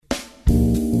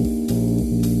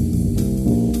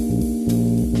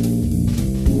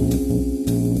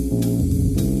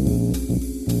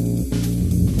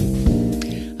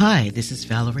Hi, this is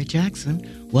Valerie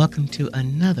Jackson. Welcome to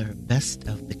another Best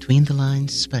of Between the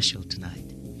Lines special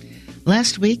tonight.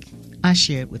 Last week, I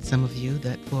shared with some of you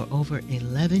that for over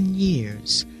 11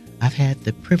 years, I've had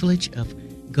the privilege of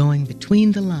going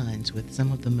between the lines with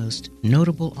some of the most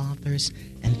notable authors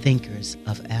and thinkers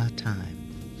of our time.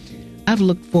 I've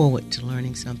looked forward to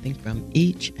learning something from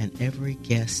each and every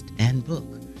guest and book,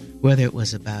 whether it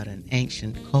was about an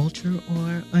ancient culture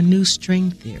or a new string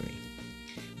theory.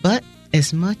 But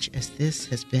as much as this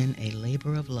has been a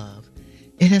labor of love,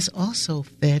 it has also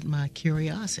fed my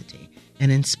curiosity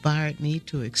and inspired me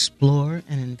to explore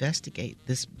and investigate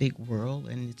this big world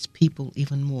and its people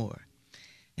even more.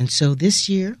 And so this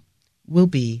year will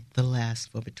be the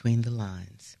last for Between the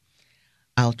Lines.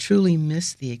 I'll truly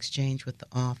miss the exchange with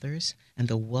the authors and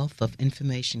the wealth of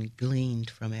information gleaned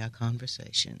from our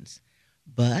conversations.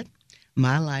 But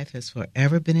my life has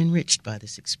forever been enriched by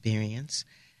this experience,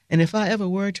 and if I ever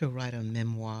were to write a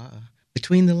memoir,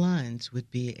 Between the Lines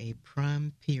would be a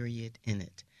prime period in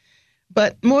it.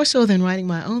 But more so than writing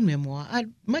my own memoir,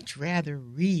 I'd much rather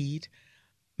read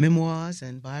memoirs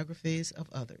and biographies of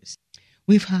others.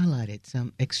 We've highlighted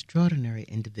some extraordinary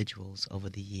individuals over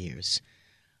the years.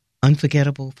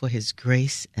 Unforgettable for his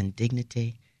grace and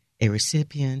dignity, a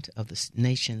recipient of the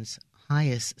nation's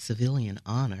highest civilian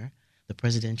honor, the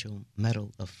Presidential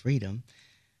Medal of Freedom,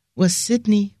 was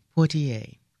Sidney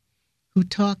Poitier, who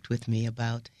talked with me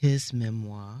about his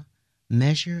memoir,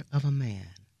 Measure of a Man,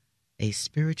 a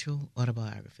spiritual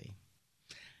autobiography.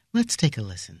 Let's take a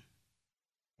listen.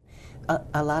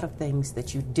 A lot of things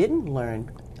that you didn't learn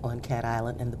on Cat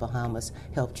Island in the Bahamas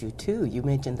helped you too. You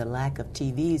mentioned the lack of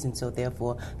TVs, and so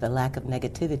therefore the lack of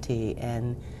negativity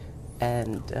and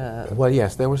Well,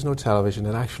 yes, there was no television,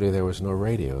 and actually there was no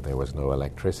radio. There was no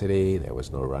electricity. There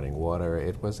was no running water.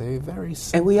 It was a very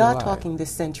simple And we are life. talking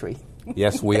this century.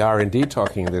 Yes, we are indeed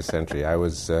talking this century. I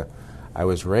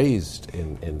was raised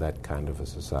in that kind of a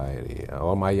society.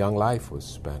 All my young life was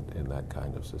spent in that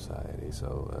kind of society.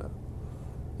 So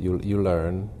you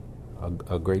learn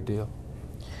a great deal.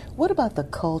 What about the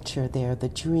culture there, the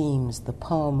dreams, the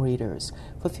palm readers?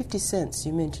 For 50 cents,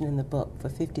 you mentioned in the book, for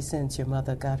 50 cents your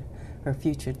mother got her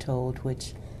future told,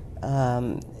 which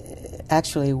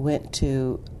actually went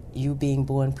to you being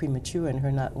born premature and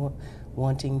her not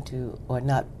wanting to, or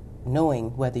not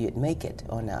knowing whether you'd make it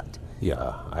or not.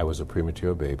 Yeah, I was a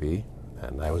premature baby,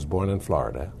 and I was born in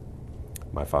Florida.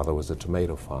 My father was a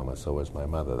tomato farmer, so was my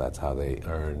mother. That's how they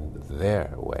earned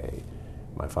their way.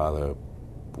 My father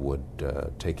would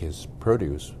take his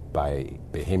produce by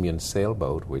Bahamian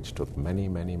sailboat, which took many,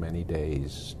 many, many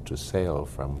days to sail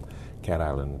from Cat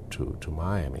Island to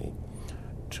Miami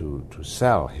to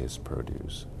sell his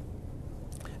produce.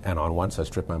 And on one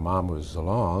such trip, my mom was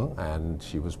along, and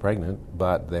she was pregnant,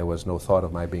 but there was no thought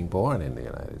of my being born in the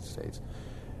United States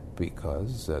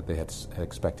because they had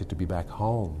expected to be back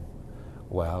home.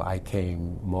 Well, I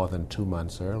came more than 2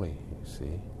 months early, you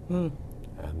see. Mm.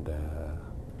 And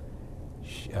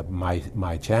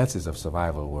my chances of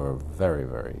survival were very,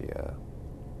 very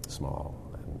small.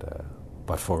 And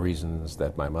but for reasons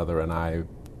that my mother and I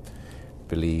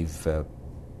believe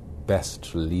best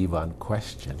to leave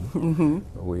unquestioned,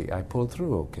 mm-hmm. I pulled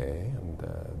through okay, and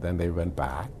then they went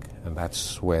back, and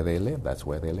that's where they lived. That's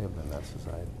where they lived in that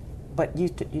society. But you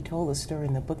told the story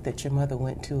in the book that your mother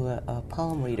went to a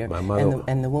palm reader, My mother,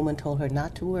 and the woman told her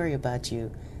not to worry about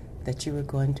you, that you were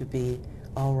going to be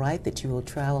all right, that you will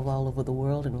travel all over the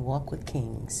world and walk with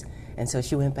kings. And so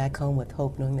she went back home with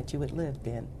hope, knowing that you would live,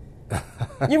 Ben.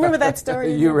 You remember that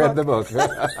story? You read the book.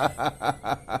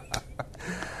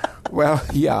 Well,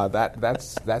 yeah,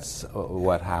 that's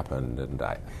what happened, and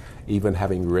even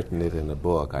having written it in a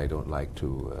book, I don't like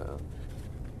to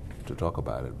talk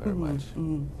about it very much.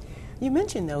 Mm-hmm. You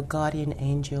mentioned, though, guardian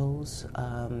angels,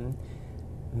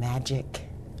 magic,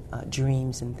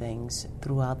 dreams and things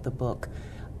throughout the book.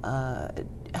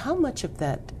 How much of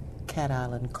that Cat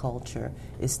Island culture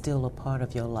is still a part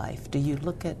of your life? Do you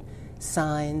look at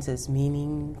signs as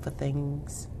meaning for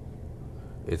things?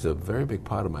 It's a very big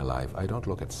part of my life. I don't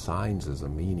look at signs as a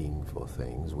meaning for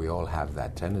things. We all have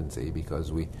that tendency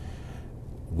because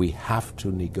we have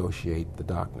to negotiate the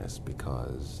darkness,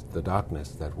 because the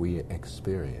darkness that we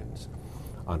experience,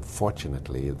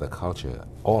 unfortunately, the culture,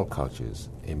 all cultures,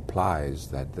 implies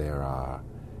that there are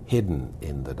hidden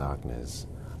in the darkness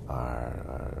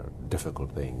are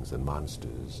difficult things and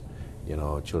monsters. You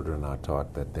know, children are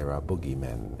taught that there are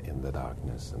boogeymen in the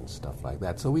darkness and stuff like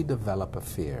that. So we develop a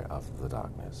fear of the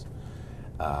darkness.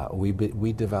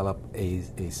 We develop a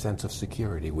sense of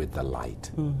security with the light.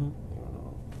 Mm-hmm. You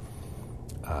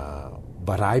know?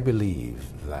 But I believe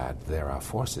that there are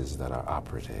forces that are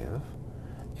operative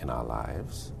in our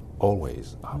lives,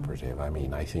 always operative. I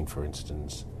mean, I think, for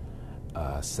instance,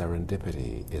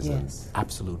 serendipity is an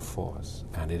absolute force,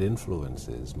 and it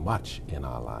influences much in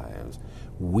our lives.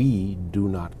 We do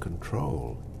not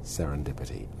control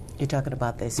serendipity. You're talking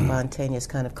about the spontaneous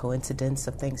kind of coincidence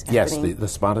of things happening? Yes, the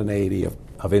spontaneity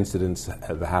of incidents,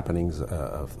 the happenings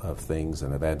of things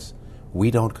and events.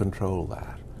 We don't control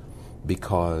that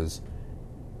because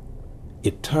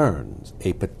it turns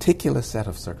a particular set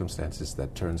of circumstances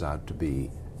that turns out to be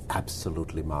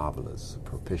absolutely marvelous,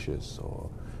 propitious,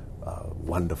 or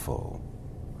wonderful,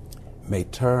 may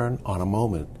turn on a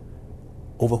moment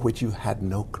over which you had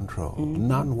no control,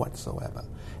 none whatsoever.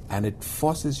 And it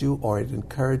forces you, or it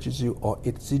encourages you, or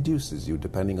it seduces you,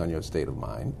 depending on your state of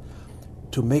mind,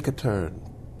 to make a turn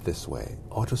this way,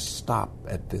 or to stop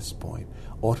at this point,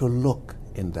 or to look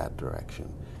in that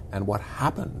direction. And what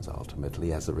happens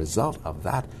ultimately as a result of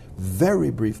that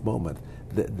very brief moment,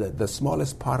 the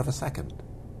smallest part of a second,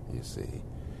 you see,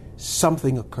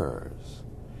 something occurs.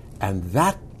 And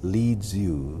that leads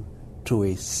you to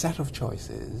a set of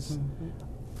choices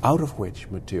out of which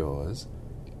matures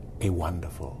a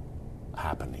wonderful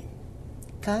happening.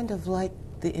 Kind of like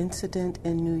the incident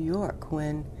in New York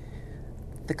when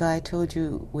the guy told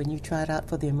you when you tried out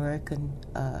for the American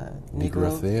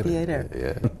Negro Theater.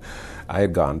 Yeah. I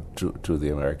had gone to the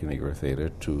American Negro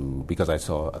Theater because I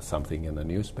saw something in the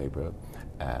newspaper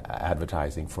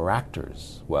advertising for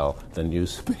actors. Well, the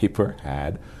newspaper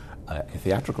had a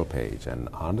theatrical page, and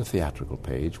on the theatrical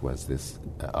page was this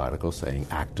article saying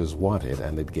actors wanted,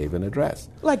 and it gave an address.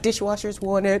 Like dishwashers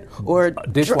wanted, or...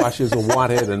 Dishwashers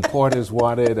wanted, and porters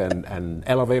wanted, and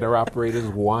elevator operators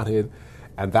wanted.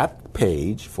 And that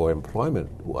page for employment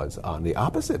was on the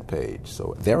opposite page.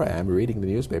 So there I am reading the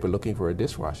newspaper looking for a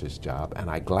dishwasher's job, and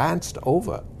I glanced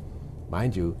over.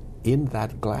 Mind you, in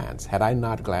that glance, had I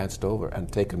not glanced over and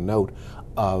taken note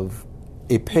of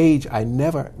a page I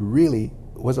never really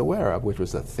was aware of, which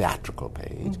was a theatrical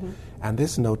page, and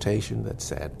this notation that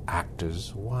said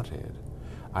actors wanted.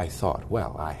 I thought,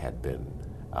 well,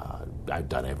 I've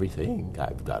done everything.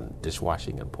 I've done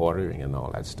dishwashing and portering and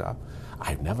all that stuff.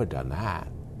 I've never done that.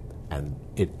 And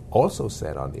it also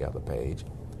said on the other page,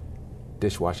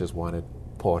 dishwashers wanted,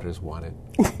 porters wanted,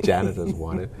 janitors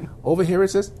wanted. Over here it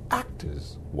says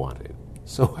actors wanted.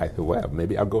 So I thought, well,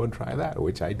 maybe I'll go and try that,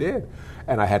 which I did.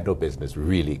 And I had no business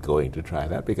really going to try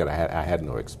that because I had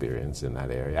no experience in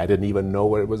that area. I didn't even know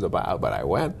what it was about, but I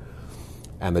went.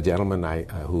 And the gentleman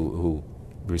who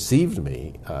received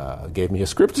me gave me a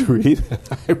script to read.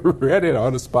 I read it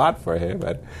on the spot for him,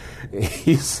 and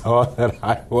he saw that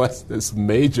I was this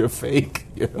major fake,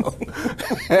 you know.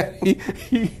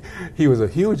 he was a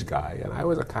huge guy, and I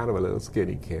was a kind of a little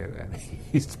skinny kid, and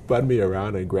he spun me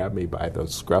around and grabbed me by the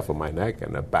scruff of my neck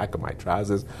and the back of my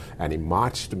trousers, and he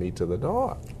marched me to the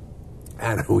door.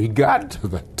 And we got to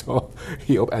the door,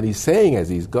 and he's saying as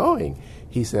he's going,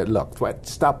 he said, look,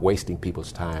 stop wasting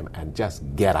people's time and just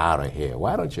get out of here.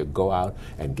 Why don't you go out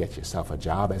and get yourself a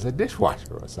job as a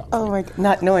dishwasher or something? Oh, my God.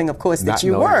 Not knowing, of course, that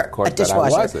you were a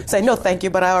dishwasher. Say, no, thank you,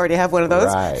 but I already have one of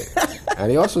those. Right. And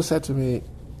he also said to me,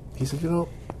 he said,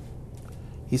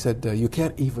 you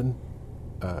can't even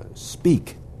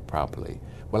speak properly.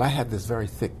 Well, I had this very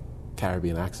thick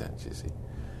Caribbean accent, you see.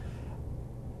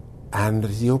 And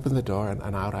he opened the door,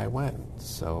 and out I went.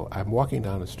 So I'm walking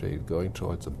down the street, going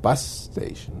towards a bus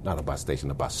station, not a bus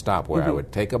station, a bus stop, where I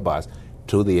would take a bus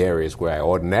to the areas where I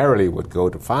ordinarily would go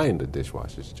to find a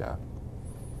dishwasher's job.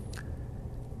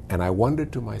 And I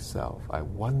wondered to myself,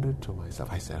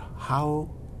 I said, how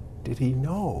did he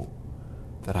know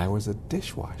that I was a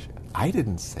dishwasher? I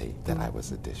didn't say that I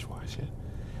was a dishwasher.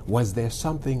 Was there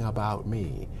something about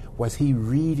me? Was he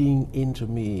reading into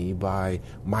me by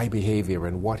my behavior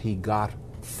and what he got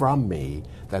from me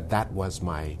that was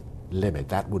my limit,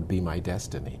 that would be my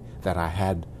destiny, that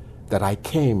I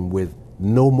came with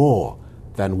no more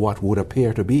than what would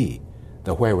appear to be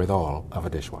the wherewithal of a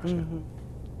dishwasher?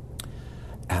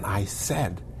 And I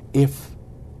said, if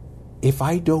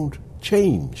I don't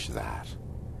change that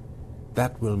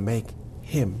will make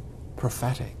him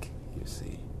prophetic, you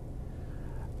see.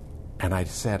 And I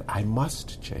said, I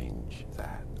must change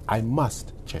that. I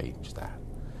must change that.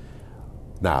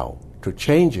 Now, to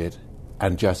change it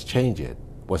and just change it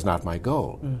was not my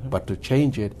goal, but to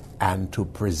change it and to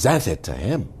present it to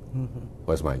him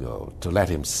was my goal, to let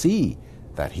him see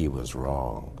that he was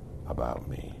wrong about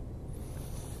me.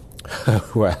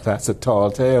 Well, that's a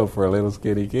tall tale for a little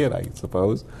skinny kid, I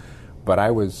suppose. But I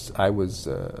was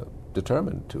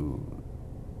determined to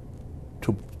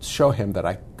show him that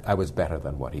I was better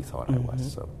than what he thought I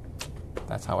was. So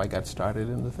that's how I got started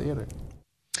in the theater.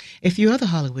 A few other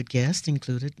Hollywood guests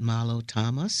included Marlo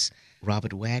Thomas,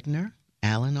 Robert Wagner,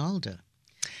 Alan Alda.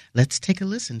 Let's take a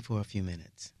listen for a few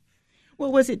minutes.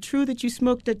 Well, was it true that you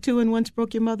smoked at 2 and once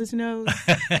broke your mother's nose?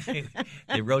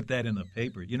 They wrote that in the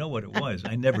paper. You know what it was?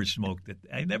 I never smoked it.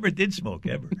 I never did smoke,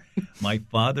 ever. My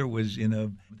father was I think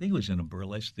it was in a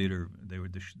burlesque theater. They were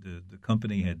the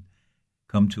company had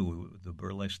come to the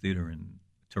burlesque theater in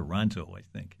Toronto, I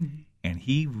think. Mm-hmm. And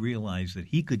he realized that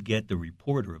he could get the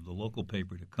reporter of the local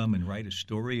paper to come and write a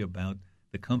story about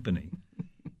the company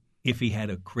if he had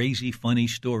a crazy, funny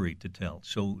story to tell.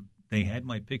 So they had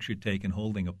my picture taken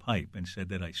holding a pipe and said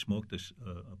that I smoked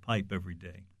a pipe every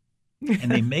day.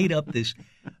 And they made up a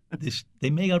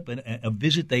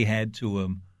visit they had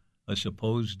to a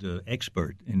supposed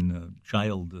expert in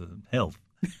child health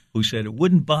who said it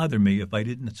wouldn't bother me if I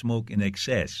didn't smoke in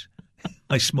excess.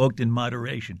 I smoked in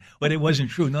moderation. But it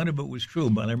wasn't true. None of it was true.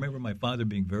 But I remember my father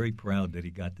being very proud that he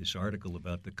got this article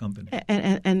about the company.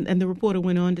 And the reporter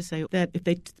went on to say that if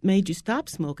they made you stop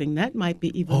smoking, that might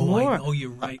be even more. Oh,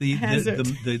 you're right.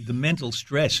 The mental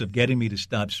stress of getting me to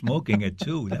stop smoking at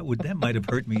 2, that might have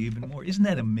hurt me even more. Isn't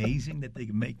that amazing that they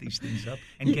can make these things up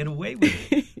and get away with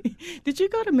it? Did you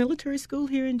go to military school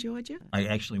here in Georgia? I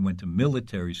actually went to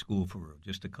military school for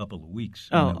just a couple of weeks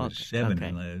when I was 7,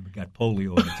 and I got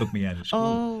polio, and it took me out of school.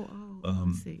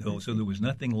 I see. So there was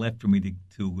nothing left for me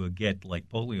to get like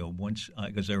polio once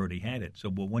because I already had it.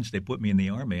 But once they put me in the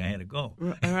Army, I had to go.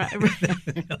 Right.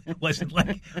 It wasn't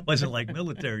like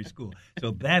military school. So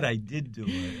that I did do.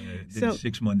 Did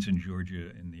 6 months in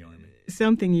Georgia in the Army.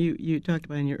 Something you talked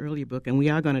about in your earlier book, and we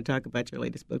are going to talk about your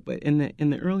latest book, but in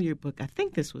the earlier book, I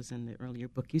think this was in the earlier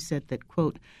book, you said that,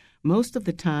 quote, most of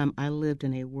the time I lived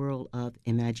in a world of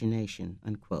imagination,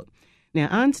 unquote. Now,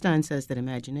 Einstein says that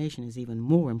imagination is even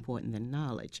more important than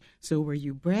knowledge. So were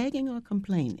you bragging or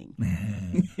complaining?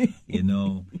 You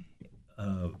know,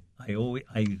 I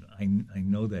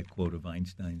know that quote of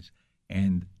Einstein's,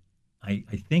 and I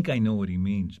think I know what he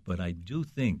means, but I do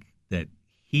think that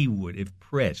he would, if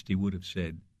pressed, he would have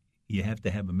said, you have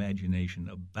to have imagination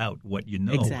about what you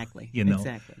know. Exactly.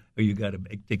 Exactly. Or you got to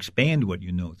expand what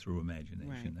you know through imagination.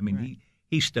 Right, I mean, right.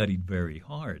 he studied very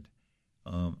hard.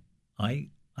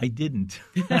 I didn't.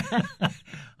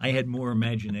 I had more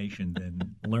imagination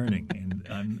than learning,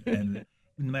 and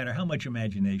no matter how much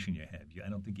imagination you have, I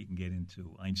don't think you can get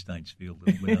into Einstein's field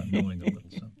without knowing a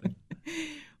little something.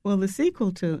 Well, the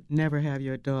sequel to Never Have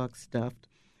Your Dog Stuffed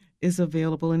is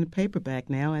available in paperback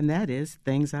now, and that is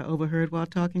Things I Overheard While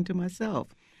Talking to Myself.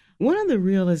 One of the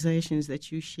realizations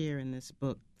that you share in this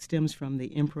book stems from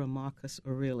the Emperor Marcus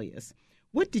Aurelius.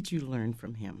 What did you learn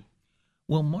from him?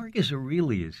 Well, Marcus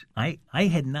Aurelius, I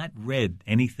had not read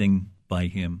anything by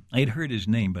him. I had heard his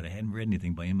name, but I hadn't read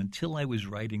anything by him until I was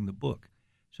writing the book.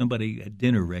 Somebody at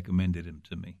dinner recommended him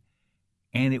to me.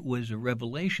 And it was a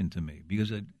revelation to me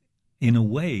because, in a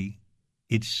way,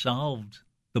 it solved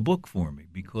the book for me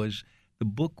because the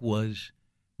book was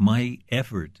my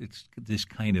effort. It's this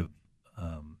kind of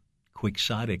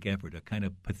quixotic effort, a kind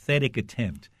of pathetic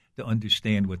attempt to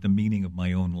understand what the meaning of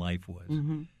my own life was.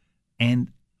 Mm-hmm.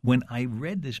 And when I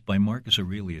read this by Marcus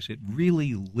Aurelius, it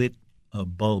really lit a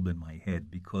bulb in my head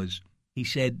because he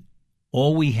said,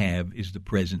 all we have is the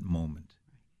present moment.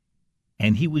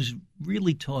 And he was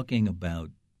really talking about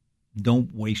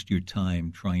don't waste your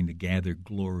time trying to gather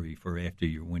glory for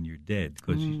when you're dead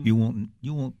because you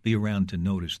won't be around to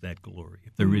notice that glory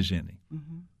if there is any.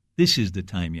 Mm-hmm. This is the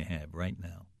time you have right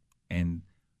now. And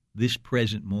this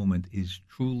present moment is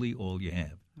truly all you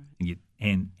have. Right.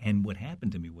 And what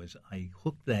happened to me was I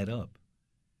hooked that up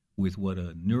with what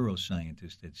a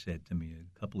neuroscientist had said to me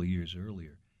a couple of years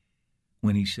earlier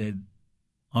when he said,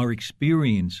 our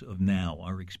experience of now,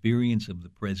 our experience of the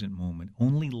present moment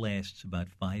only lasts about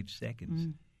 5 seconds.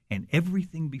 Mm. And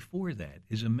everything before that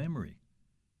is a memory.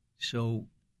 So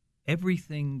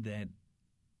everything that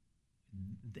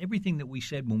we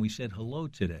said when we said hello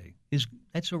today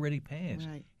that's already passed.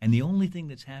 Right. And the only thing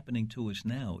that's happening to us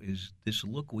now is this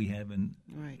look we have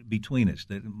between us.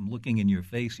 That I'm looking in your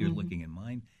face, you're looking in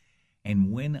mine.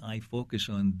 And when I focus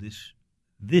on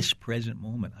this present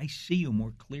moment, I see you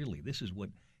more clearly. This is what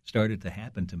started to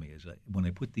happen to me when I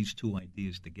put these two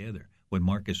ideas together, what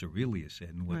Marcus Aurelius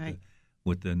said and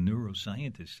what the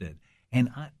neuroscientist said. And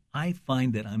I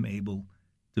find that I'm able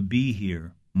to be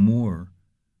here more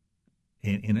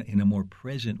in a more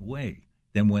present way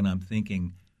than when I'm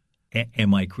thinking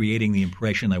am I creating the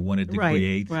impression I wanted to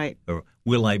create? Right. Or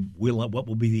what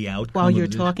will be the outcome? While you're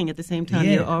of this? talking at the same time,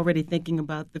 Yeah. you're already thinking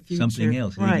about the future. Something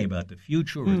else, right. thinking about the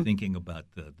future or thinking about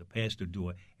the past,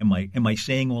 or am I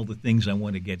saying all the things I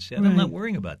want to get said? Right. I'm not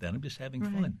worrying about that. I'm just having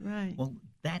fun. Right. Well,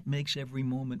 that makes every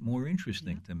moment more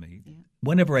interesting to me. Yeah.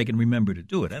 Whenever I can remember to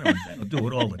do it. I don't do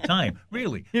it all the time,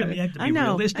 really. I mean, you have to be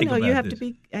realistic about you have this. to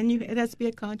be, and it has to be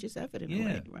a conscious effort in a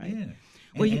way, right? Yeah.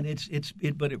 Well,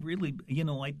 But it really,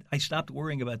 I stopped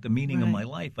worrying about the meaning of my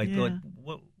life. I thought,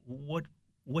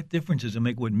 what difference does it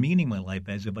make what meaning my life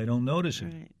has if I don't notice it?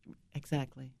 Right,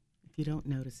 exactly. If you don't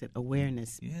notice it,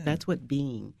 awareness, Yeah. that's what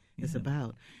being is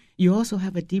about. You also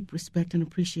have a deep respect and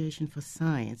appreciation for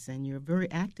science, and you're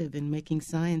very active in making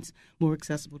science more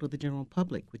accessible to the general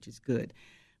public, which is good.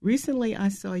 Recently, I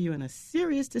saw you in a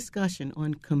serious discussion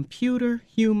on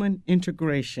computer-human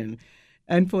integration.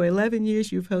 And for 11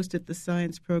 years, you've hosted the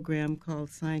science program called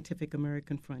Scientific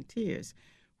American Frontiers.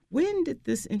 When did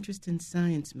this interest in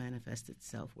science manifest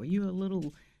itself? Were you a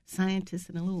little scientist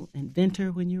and a little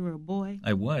inventor when you were a boy?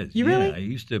 I was. You really? I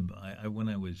used to. I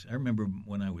remember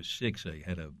when I was 6, I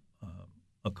had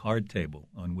a card table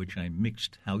on which I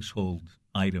mixed household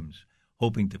items,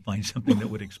 hoping to find something that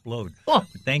would explode. But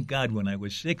thank God, when I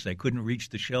was 6, I couldn't reach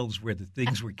the shelves where the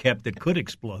things were kept that could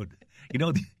explode.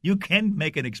 You can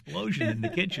make an explosion in the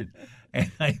kitchen,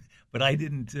 but I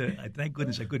didn't. Thank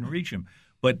goodness I couldn't reach them.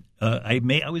 But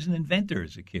I was an inventor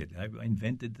as a kid. I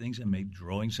invented things. I made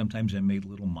drawings. Sometimes I made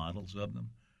little models of them,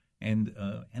 and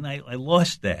I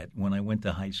lost that when I went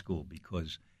to high school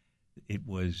because it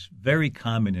was very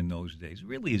common in those days. It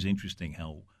really is interesting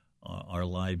how our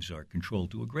lives are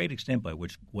controlled to a great extent by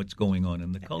what's going on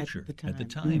in the culture at the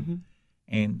time. Mm-hmm.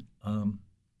 And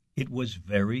it was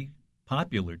very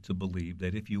popular to believe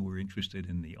that if you were interested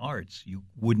in the arts, you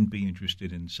wouldn't be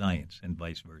interested in science, and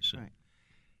vice versa. Right.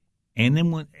 And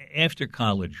then after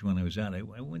college, when I was out, I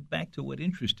went back to what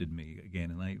interested me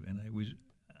again,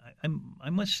 I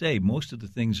must say, most of the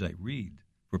things I read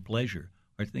for pleasure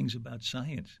are things about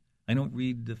science. I don't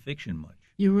read the fiction much.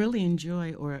 You really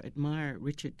enjoy or admire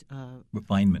Richard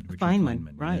Feynman.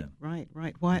 Right, yeah.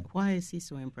 right. Why is he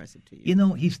so impressive to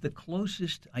you? He's the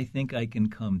closest I think I can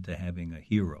come to having a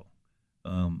hero,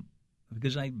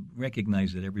 because I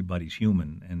recognize that everybody's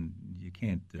human, and you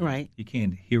can't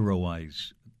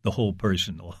heroize the whole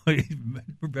person.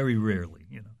 Very rarely,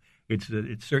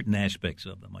 it's certain aspects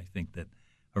of them I think that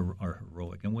are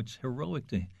heroic. And what's heroic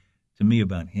to me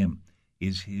about him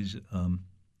is his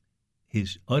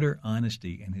utter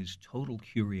honesty and his total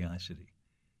curiosity.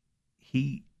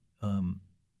 He,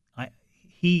 I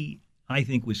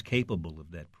think, was capable of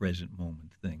that present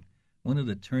moment thing. One of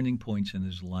the turning points in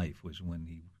his life was when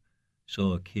he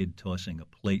saw a kid tossing a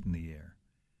plate in the air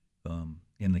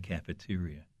in the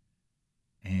cafeteria,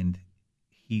 and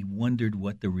he wondered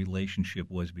what the relationship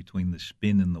was between the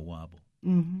spin and the wobble.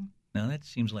 Mm-hmm. Now, that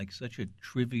seems like such a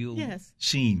trivial Yes.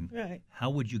 scene. Right. How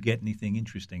would you get anything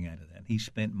interesting out of that? He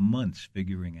spent months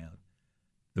figuring out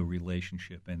the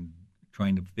relationship and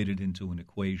trying to fit it into an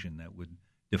equation that would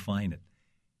define it.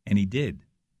 And he did.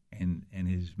 And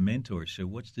his mentor said,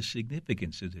 "What's the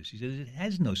significance of this?" He said, "It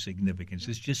has no significance.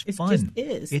 It's just fun. It just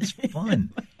is. It's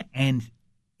fun." And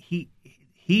he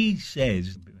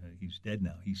says, he's dead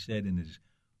now, he said in his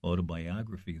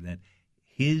autobiography that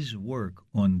his work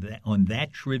on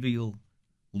that trivial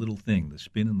little thing, the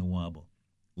spin and the wobble,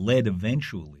 led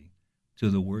eventually to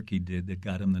the work he did that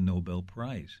got him the Nobel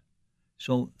Prize.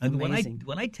 So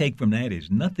what I take from that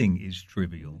is nothing is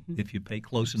trivial if you pay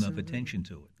close enough attention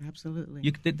to it.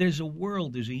 Absolutely. There's a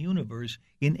world, there's a universe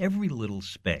in every little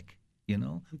speck,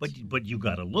 But you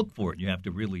got to look for it. You have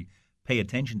to really pay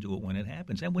attention to it when it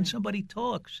happens. And when somebody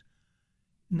talks,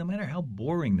 no matter how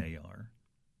boring they are,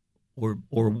 or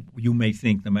you may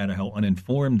think no matter how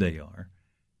uninformed they are,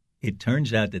 it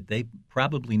turns out that they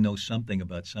probably know something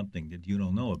about something that you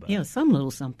don't know about. Yeah, some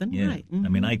little something, yeah. right. Mm-hmm. I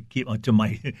mean, I keep, to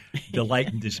my delight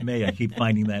and dismay, I keep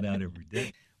finding that out every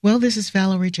day. Well, this is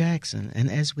Valerie Jackson,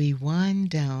 and as we wind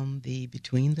down the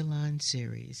Between the Lines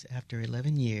series after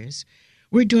 11 years,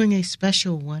 we're doing a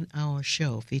special 1-hour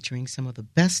show featuring some of the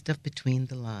best of Between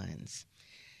the Lines.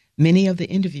 Many of the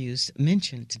interviews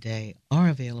mentioned today are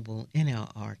available in our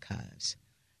archives.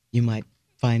 You might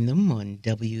find them on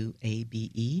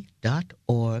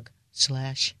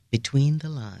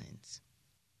wabe.org/betweenthelines.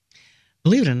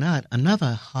 Believe it or not,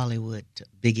 another Hollywood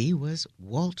biggie was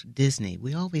Walt Disney.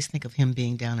 We always think of him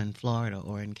being down in Florida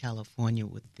or in California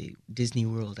with the Disney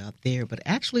World out there, but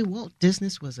actually Walt Disney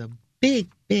was a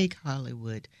big, big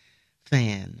Hollywood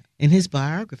fan. In his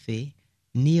biography,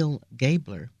 Neil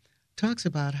Gabler talks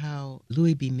about how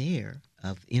Louis B. Mayer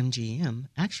of MGM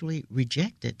actually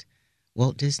rejected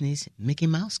Walt Disney's Mickey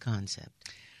Mouse concept.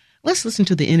 Let's listen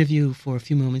to the interview for a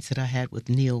few moments that I had with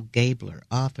Neil Gabler,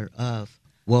 author of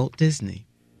Walt Disney.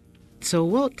 So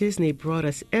Walt Disney brought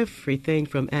us everything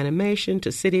from animation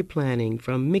to city planning,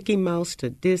 from Mickey Mouse to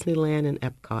Disneyland and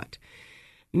Epcot.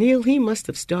 Neil, he must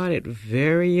have started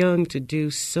very young to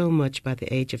do so much by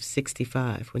the age of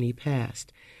 65 when he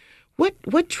passed.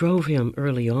 What drove him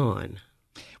early on?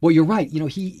 Well, you're right.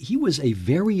 He was a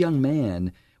very young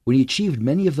man when he achieved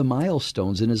many of the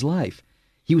milestones in his life.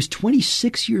 He was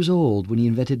 26 years old when he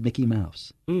invented Mickey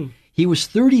Mouse. He was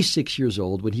 36 years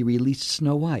old when he released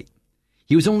Snow White.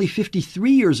 He was only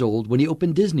 53 years old when he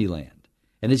opened Disneyland.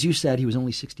 And as you said, he was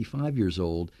only 65 years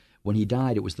old when he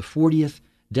died. It was the 40th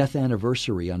death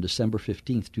anniversary on December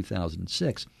 15th,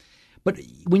 2006. But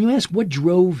when you ask what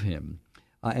drove him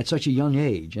at such a young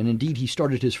age, and indeed he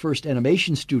started his first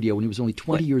animation studio when he was only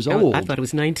 20 years old. I thought it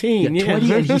was 19. Yeah,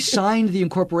 20, and he signed the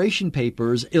incorporation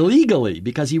papers illegally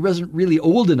because he wasn't really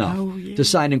old enough to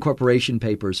sign incorporation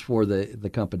papers for the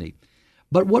company.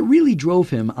 But what really drove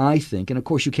him, I think, and of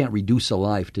course you can't reduce a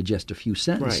life to just a few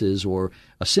sentences or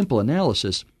a simple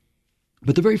analysis,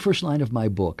 but the very first line of my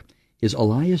book is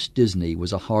Elias Disney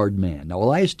was a hard man. Now,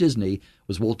 Elias Disney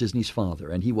was Walt Disney's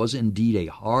father, and he was indeed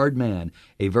a hard man,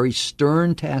 a very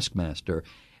stern taskmaster.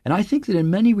 And I think that in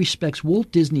many respects,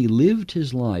 Walt Disney lived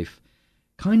his life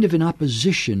kind of in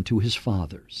opposition to his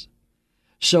father's.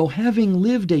 So having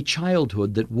lived a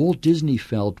childhood that Walt Disney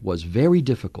felt was very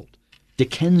difficult,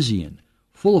 Dickensian,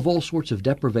 full of all sorts of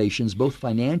deprivations, both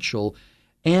financial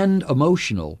and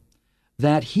emotional,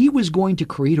 that he was going to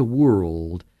create a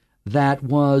world that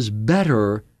was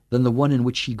better than the one in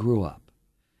which he grew up.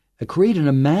 Create an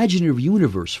imaginative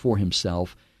universe for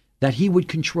himself that he would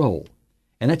control.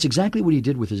 And that's exactly what he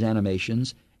did with his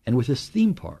animations and with his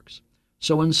theme parks.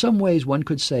 So in some ways, one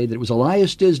could say that it was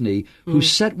Elias Disney who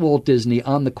set Walt Disney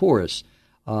on the course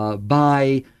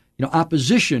by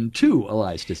opposition to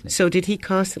Elias Disney. So did he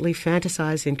constantly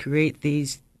fantasize and create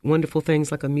these wonderful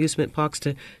things like amusement parks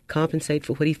to compensate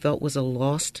for what he felt was a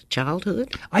lost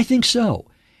childhood? I think so.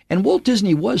 And Walt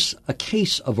Disney was a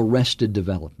case of arrested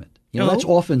development. That's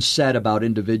often said about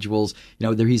individuals.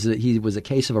 He was a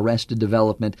case of arrested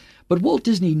development. But Walt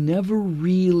Disney never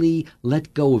really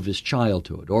let go of his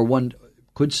childhood. Or one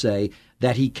could say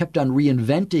that he kept on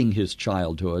reinventing his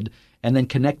childhood and then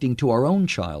connecting to our own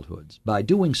childhoods by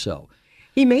doing so.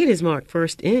 He made his mark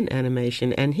first in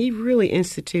animation, and he really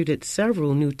instituted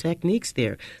several new techniques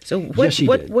there. So what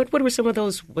were some of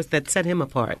those that set him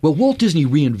apart? Well, Walt Disney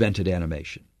reinvented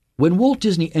animation. When Walt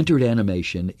Disney entered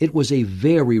animation, it was a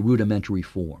very rudimentary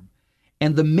form.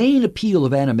 And the main appeal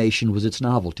of animation was its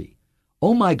novelty.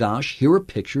 Oh my gosh, here are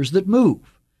pictures that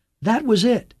move. That was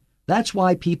it. That's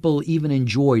why people even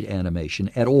enjoyed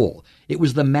animation at all. It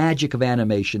was the magic of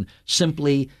animation,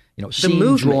 simply,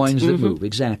 seeing drawings that move.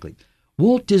 Exactly.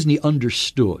 Walt Disney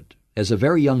understood, as a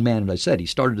very young man, and I said he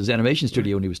started his animation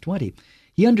studio when he was 20,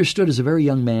 he understood as a very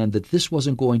young man that this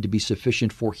wasn't going to be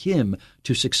sufficient for him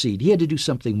to succeed. He had to do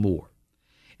something more.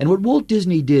 And what Walt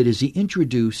Disney did is he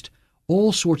introduced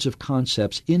all sorts of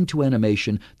concepts into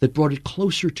animation that brought it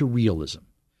closer to realism.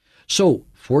 So,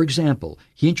 for example,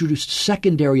 he introduced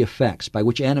secondary effects, by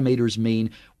which animators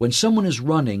mean when someone is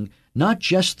running, not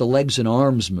just the legs and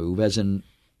arms move, as in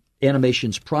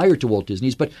animations prior to Walt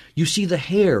Disney's, but you see the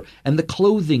hair and the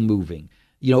clothing moving,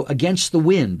 against the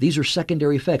wind. These are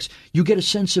secondary effects. You get a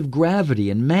sense of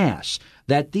gravity and mass,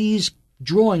 that these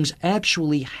drawings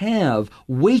actually have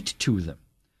weight to them.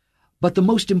 But the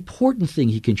most important thing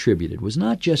he contributed was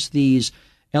not just these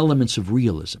elements of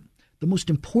realism. The most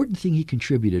important thing he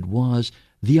contributed was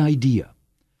the idea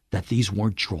that these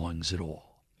weren't drawings at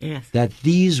all. Yes. That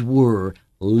these were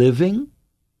living,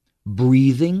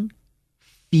 breathing,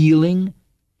 feeling,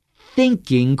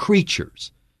 thinking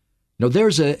creatures. Now,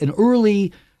 there's an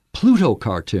early Pluto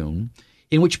cartoon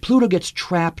in which Pluto gets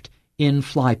trapped in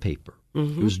flypaper.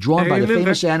 It was drawn by the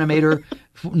famous animator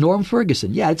Norm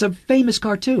Ferguson. Yeah, it's a famous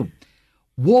cartoon.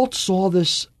 Walt saw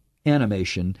this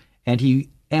animation, and he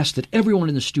asked that everyone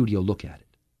in the studio look at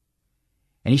it.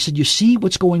 And he said, you see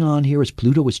what's going on here as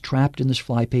Pluto is trapped in this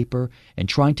flypaper and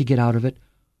trying to get out of it?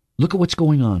 Look at what's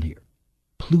going on here.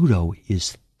 Pluto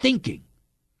is thinking.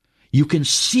 You can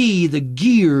see the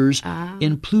gears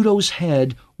in Pluto's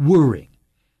head whirring.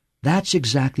 That's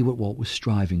exactly what Walt was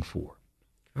striving for.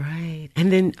 Right.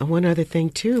 And then one other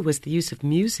thing, too, was the use of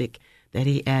music that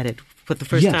he added. For the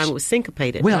first time, it was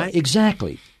syncopated, well, right?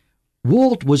 Exactly.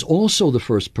 Walt was also the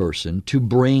first person to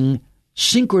bring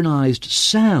synchronized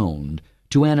sound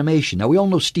to animation. Now, we all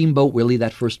know Steamboat Willie,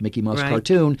 that first Mickey Mouse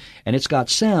cartoon, and it's got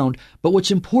sound, but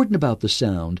what's important about the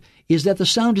sound is that the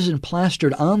sound isn't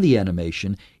plastered on the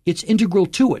animation, it's integral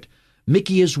to it.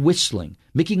 Mickey is whistling.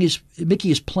 Mickey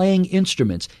is playing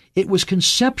instruments. It was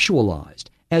conceptualized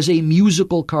as a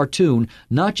musical cartoon,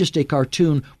 not just a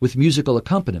cartoon with musical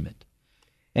accompaniment.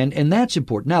 And that's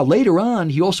important. Now, later on,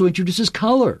 he also introduces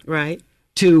color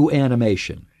to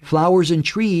animation. Flowers and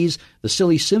Trees, the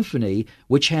Silly Symphony,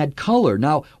 which had color.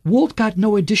 Now, Walt got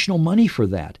no additional money for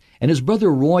that. And his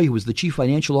brother Roy, who was the chief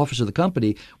financial officer of the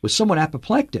company, was somewhat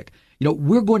apoplectic.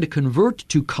 We're going to convert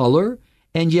to color,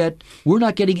 and yet we're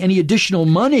not getting any additional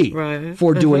money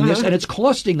for doing this, and it's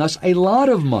costing us a lot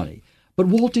of money. But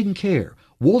Walt didn't care.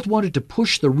 Walt wanted to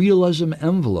push the realism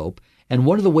envelope, and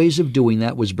one of the ways of doing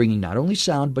that was bringing not only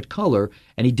sound but color,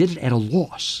 and he did it at a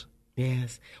loss.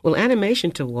 Yes. Well,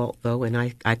 animation to Walt, though, and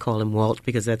I call him Walt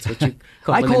because that's what you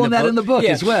call him. I call him that in the book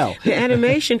as well. The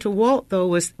animation to Walt, though,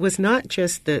 was not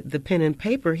just the pen and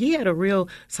paper. He had a real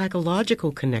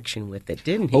psychological connection with it,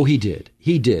 didn't he? Oh, he did.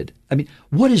 He did. I mean,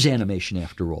 what is animation,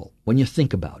 after all, when you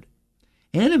think about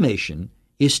it? Animation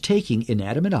is taking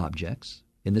inanimate objects,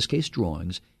 in this case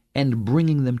drawings, and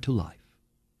bringing them to life.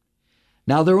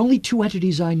 Now, there are only two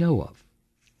entities I know of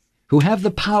who have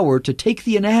the power to take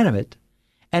the inanimate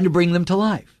and to bring them to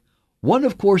life. One,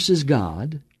 of course, is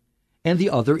God, and the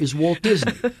other is Walt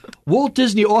Disney. Walt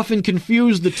Disney often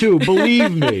confused the two,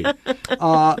 believe me.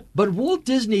 But Walt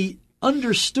Disney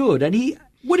understood, and he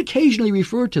would occasionally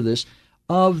refer to this,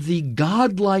 of the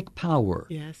godlike power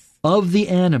of the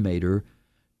animator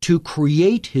to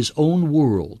create his own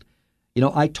world.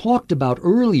 I talked about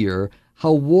earlier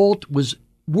how Walt was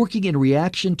working in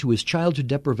reaction to his childhood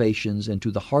deprivations and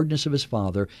to the hardness of his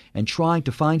father and trying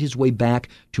to find his way back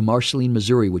to Marceline,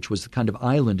 Missouri, which was the kind of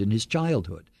island in his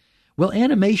childhood. Well,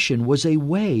 animation was a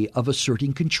way of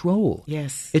asserting control.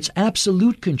 Yes. It's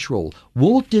absolute control.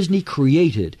 Walt Disney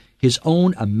created his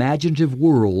own imaginative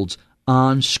worlds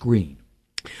on screen.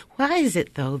 Why is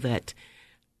it, though, that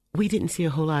we didn't see a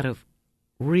whole lot of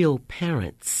real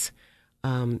parents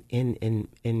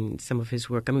in some of his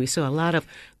work? I mean, we saw a lot of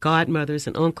godmothers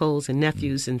and uncles and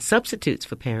nephews and substitutes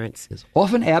for parents. Yes.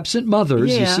 Often absent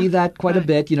mothers. You see that quite a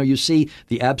bit. You see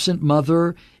the absent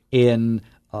mother in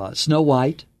Snow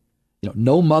White.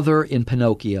 No mother in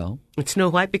Pinocchio. And Snow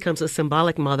White becomes a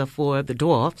symbolic mother for the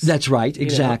dwarfs. That's right,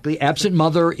 exactly. Absent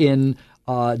mother in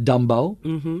Dumbo.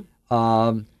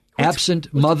 Mm-hmm.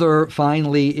 Absent mother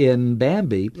finally in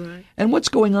Bambi. Right. And what's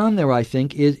going on there, I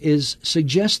think, is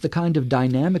suggests the kind of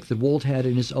dynamic that Walt had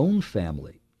in his own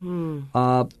family.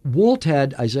 Walt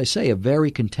had, as I say, a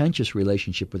very contentious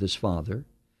relationship with his father.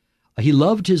 He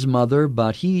loved his mother,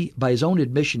 but by his own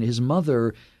admission, his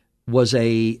mother was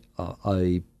a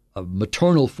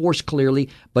maternal force, clearly,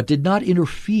 but did not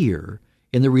interfere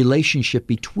in the relationship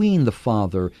between the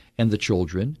father and the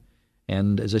children.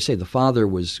 And as I say, the father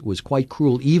was quite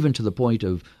cruel, even to the point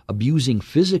of abusing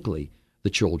physically the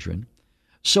children.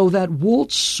 So that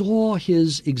Walt saw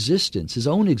his existence, his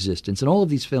own existence, and all of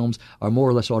these films are more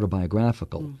or less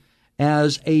autobiographical,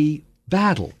 as a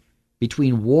battle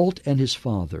between Walt and his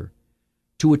father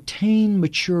to attain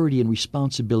maturity and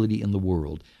responsibility in the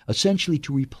world, essentially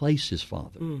to replace his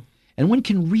father. And one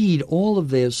can read all of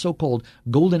the so-called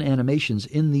golden animations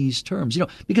in these terms,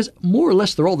 because more or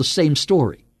less they're all the same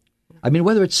story. I mean,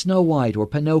 whether it's Snow White or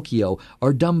Pinocchio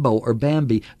or Dumbo or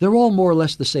Bambi, they're all more or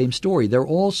less the same story. They're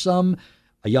all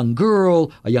a young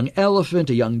girl, a young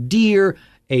elephant, a young deer,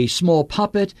 a small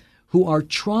puppet, who are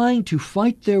trying to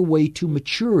fight their way to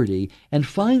maturity and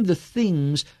find the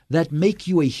things that make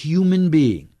you a human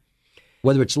being.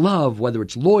 Whether it's love, whether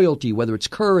it's loyalty, whether it's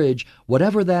courage,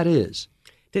 whatever that is.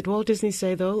 Did Walt Disney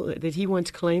say, though, that he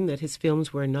once claimed that his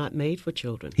films were not made for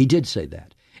children? He did say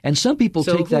that. And some people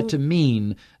take that to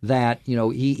mean that,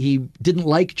 he didn't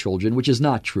like children, which is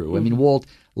not true. I mean, Walt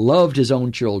loved his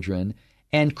own children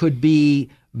and could be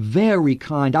very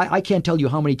kind. I can't tell you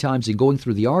how many times in going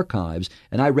through the archives,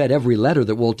 and I read every letter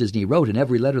that Walt Disney wrote and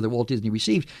every letter that Walt Disney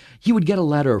received, he would get a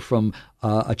letter from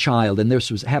a child, and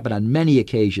this happened on many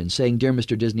occasions, saying, "Dear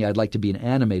Mr. Disney, I'd like to be an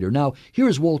animator." Now, here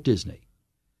is Walt Disney,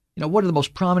 one of the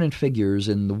most prominent figures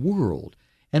in the world,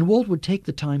 and Walt would take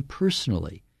the time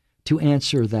personally to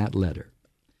answer that letter.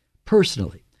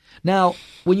 Personally. Now,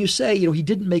 when you say, he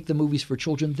didn't make the movies for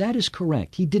children, that is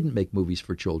correct. He didn't make movies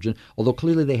for children, although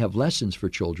clearly they have lessons for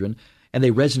children and they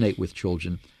resonate with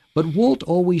children. But Walt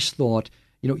always thought,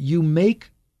 you make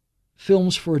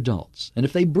films for adults, and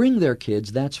if they bring their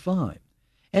kids, that's fine.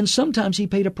 And sometimes he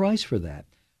paid a price for that.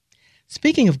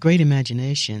 Speaking of great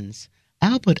imaginations,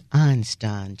 Albert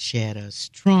Einstein shared a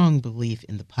strong belief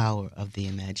in the power of the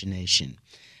imagination.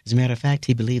 As a matter of fact,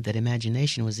 he believed that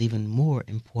imagination was even more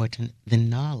important than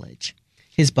knowledge.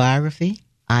 His biography,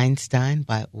 Einstein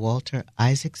by Walter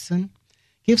Isaacson,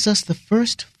 gives us the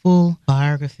first full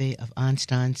biography of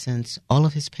Einstein since all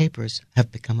of his papers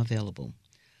have become available.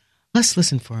 Let's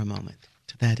listen for a moment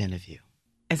to that interview.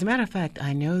 As a matter of fact,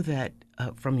 I know that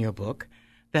from your book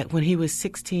that when he was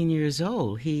 16 years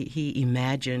old, he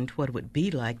imagined what it would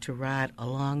be like to ride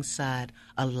alongside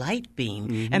a light beam.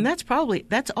 Mm-hmm. And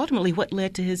that's ultimately what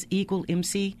led to his equal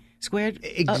MC squared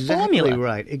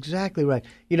formula. Exactly right.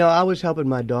 You know, I was helping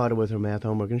my daughter with her math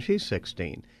homework, and she's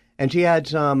 16. And she had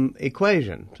some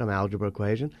algebra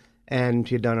equation, and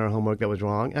she had done her homework that was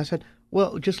wrong. I said,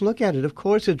 well, just look at it. Of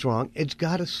course it's wrong. It's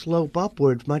got to slope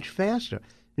upwards much faster.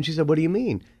 And she said, what do you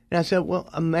mean? And I said, well,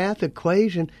 a math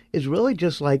equation is really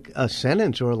just like a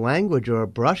sentence or a language or a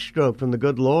brushstroke from the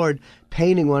good Lord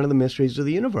painting one of the mysteries of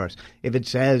the universe. If it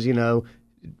says,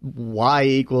 y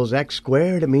equals x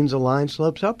squared, it means the line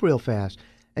slopes up real fast.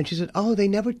 And she said, oh, they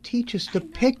never teach us to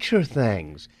picture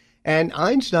things. And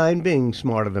Einstein, being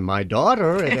smarter than my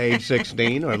daughter at age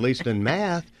 16, or at least in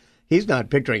math, he's not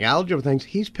picturing algebra things.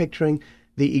 He's picturing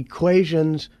the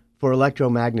equations for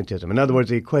electromagnetism. In other words,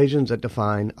 the equations that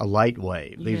define a light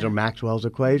wave. Yeah. These are Maxwell's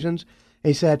equations. And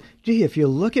he said, gee, if you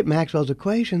look at Maxwell's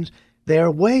equations, they're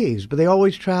waves, but they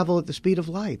always travel at the speed of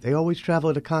light. They always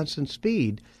travel at a constant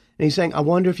speed. And he's saying, I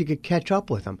wonder if you could catch up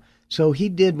with them. So he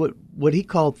did what he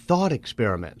called thought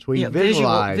experiments, where he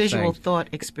visualized visual things. Thought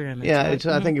experiments. Yeah, right? It's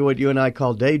I think what you and I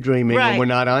call daydreaming, right. And we're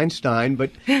not Einstein,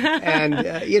 but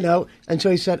and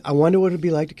so he said, I wonder what it'd be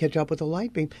like to catch up with a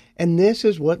light beam. And this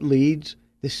is what leads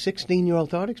this 16-year-old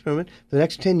thought experiment. For the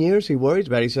next 10 years, he worries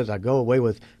about it. He says, I go away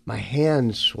with my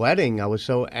hands sweating. I was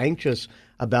so anxious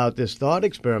about this thought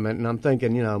experiment, and I'm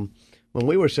thinking, when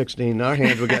we were 16, our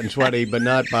hands were getting sweaty, but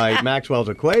not by Maxwell's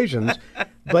equations.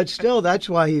 But still, that's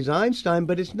why he's Einstein.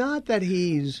 But it's not that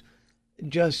he's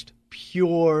just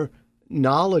pure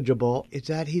knowledgeable. It's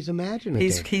that he's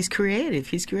imaginative. He's creative.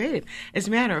 He's creative. As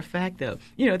a matter of fact, though,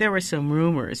 there were some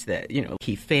rumors that,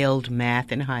 he failed math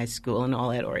in high school and all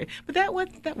that. But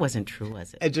that wasn't true,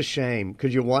 was it? It's a shame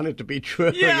because you want it to be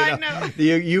true. Yeah, I know.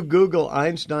 You Google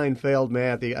Einstein failed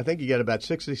math. I think you get about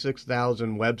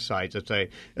 66,000 websites that say,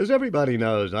 as everybody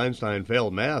knows, Einstein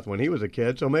failed math when he was a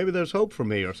kid, so maybe there's hope for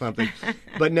me or something.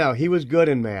 But no, he was good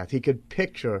in math. He could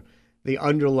picture the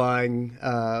underlying,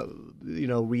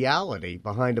 reality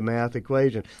behind a math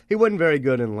equation. He wasn't very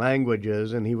good in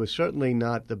languages, and he was certainly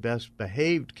not the best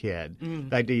behaved kid. In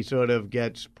fact, he sort of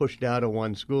gets pushed out of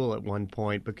one school at one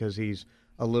point because he's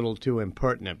a little too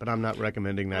impertinent. But I'm not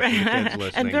recommending that to the kids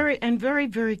listening. and very,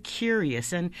 very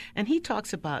curious. And he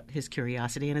talks about his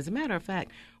curiosity. And as a matter of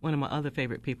fact, one of my other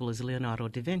favorite people is Leonardo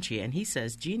da Vinci, and he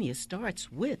says genius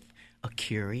starts with a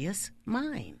curious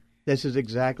mind. This is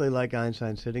exactly like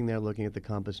Einstein sitting there looking at the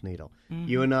compass needle. Mm-hmm.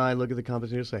 You and I look at the compass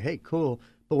needle and say, hey, cool,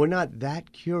 but we're not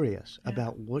that curious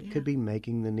about what could be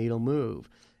making the needle move.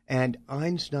 And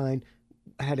Einstein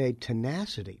had a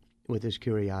tenacity with his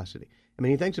curiosity. I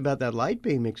mean, he thinks about that light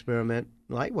wave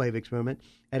experiment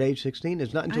at age 16.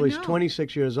 It's not until he's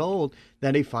 26 years old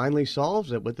that he finally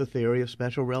solves it with the theory of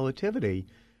special relativity.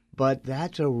 But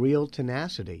that's a real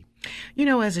tenacity.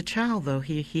 As a child, though,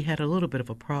 he had a little bit of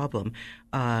a problem.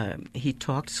 He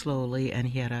talked slowly, and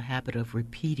he had a habit of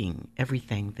repeating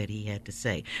everything that he had to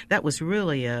say. That was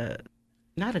really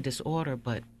not a disorder,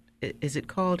 but is it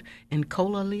called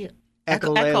echolalia?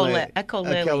 Echolalia.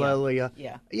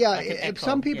 Yeah. Yeah. Like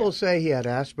some people say he had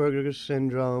Asperger's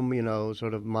syndrome,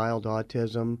 sort of mild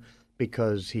autism,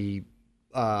 because he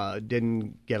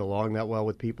didn't get along that well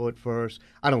with people at first.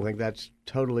 I don't think that's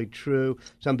totally true.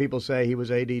 Some people say he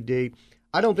was ADD.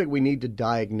 I don't think we need to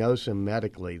diagnose him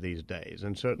medically these days,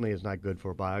 and certainly it's not good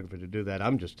for a biographer to do that.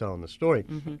 I'm just telling the story.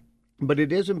 Mm-hmm. But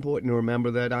it is important to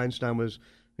remember that Einstein was,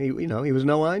 he was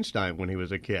no Einstein when he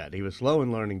was a kid. He was slow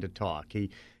in learning to talk. He,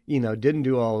 didn't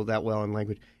do all that well in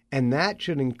language. And that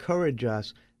should encourage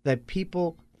us that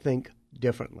people think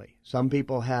differently. Some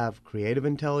people have creative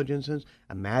intelligences,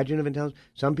 imaginative intelligence.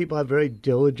 Some people have very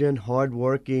diligent,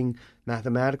 hardworking,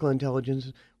 mathematical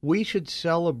intelligences. We should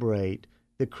celebrate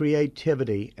the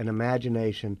creativity and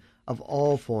imagination of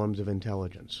all forms of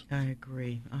intelligence. I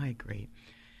agree.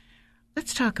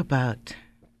 Let's talk about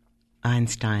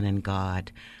Einstein and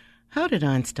God. How did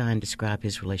Einstein describe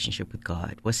his relationship with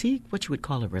God? Was he what you would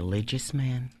call a religious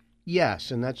man?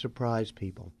 Yes, and that surprised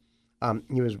people.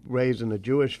 He was raised in a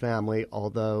Jewish family,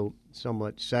 although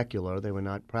somewhat secular. They were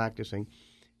not practicing.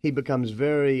 He becomes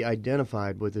very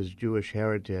identified with his Jewish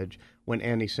heritage when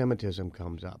anti-Semitism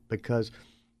comes up because,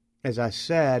 as I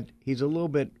said, he's a little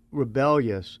bit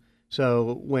rebellious,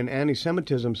 So when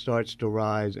anti-Semitism starts to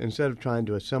rise, instead of trying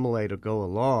to assimilate or go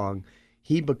along,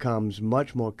 he becomes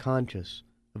much more conscious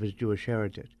of his Jewish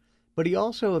heritage. But he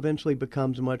also eventually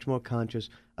becomes much more conscious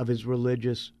of his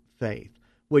religious faith,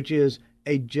 which is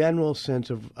a general sense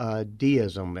of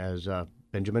deism, as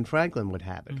Benjamin Franklin would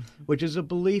have it, which is a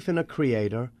belief in a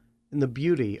creator and the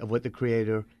beauty of what the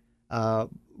creator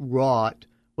wrought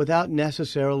without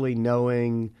necessarily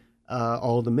knowing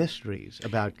all the mysteries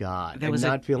about God, and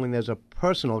not feeling there's a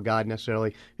personal God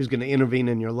necessarily who's going to intervene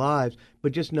in your lives,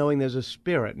 but just knowing there's a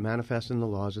spirit manifesting the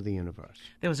laws of the universe.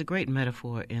 There was a great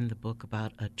metaphor in the book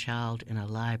about a child in a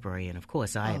library, and of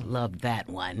course I loved that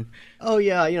one. Oh,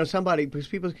 yeah, because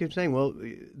people keep saying, well,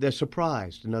 they're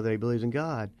surprised to know that he believes in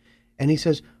God. And he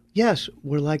says, yes,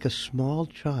 we're like a small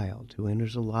child who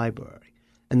enters a library,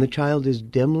 and the child is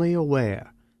dimly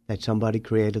aware that somebody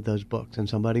created those books, and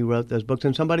somebody wrote those books,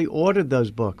 and somebody ordered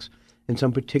those books in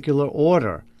some particular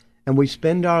order. And we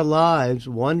spend our lives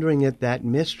wondering at that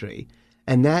mystery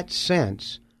and that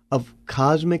sense of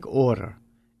cosmic order,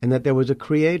 and that there was a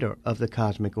creator of the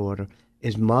cosmic order,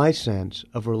 is my sense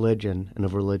of religion and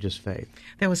of religious faith.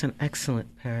 There was an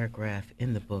excellent paragraph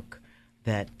in the book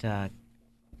that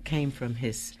came from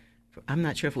his, I'm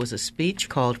not sure if it was a speech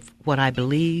called What I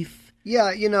Believe. Yeah,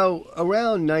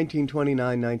 around 1929,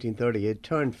 1930, it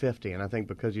turned 50, and I think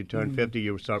because you turn 50,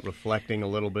 you start reflecting a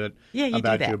little bit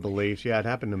about your beliefs. Yeah, it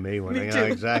happened to me when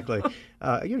exactly.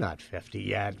 You're not 50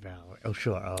 yet, Valerie. Oh,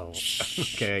 sure. Oh,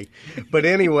 okay. But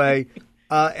anyway,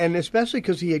 and especially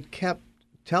because he had kept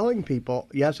telling people,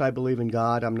 yes, I believe in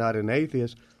God, I'm not an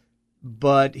atheist,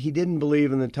 but he didn't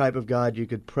believe in the type of God you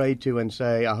could pray to and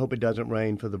say, I hope it doesn't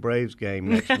rain for the Braves game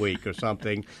next week or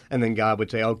something. And then God would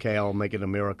say, okay, I'll make it a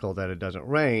miracle that it doesn't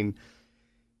rain.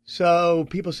 So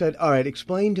people said, all right,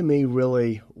 explain to me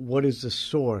really what is the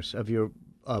source of your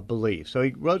belief. So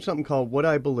he wrote something called What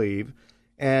I Believe,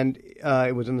 and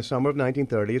it was in the summer of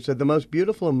 1930. It said, the most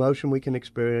beautiful emotion we can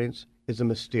experience is the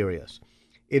mysterious.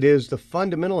 It is the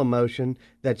fundamental emotion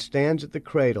that stands at the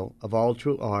cradle of all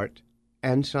true art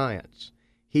and science.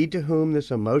 He to whom this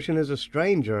emotion is a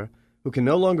stranger, who can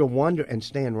no longer wonder and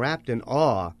stand wrapped in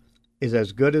awe, is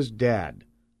as good as dead,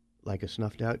 like a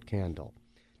snuffed-out candle.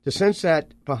 To sense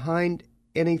that behind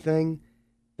anything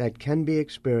that can be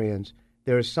experienced,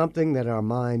 there is something that our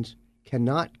minds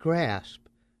cannot grasp,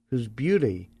 whose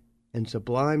beauty and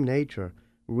sublime nature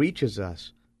reaches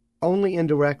us only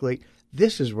indirectly.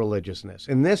 This is religiousness.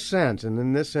 In this sense, and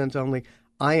in this sense only,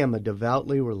 I am a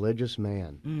devoutly religious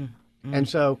man. And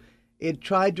so it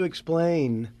tried to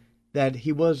explain that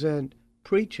he wasn't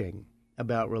preaching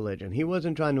about religion. He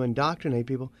wasn't trying to indoctrinate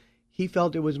people. He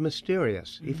felt it was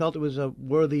mysterious. He felt it was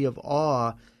worthy of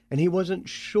awe, and he wasn't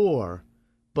sure,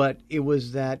 but it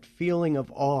was that feeling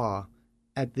of awe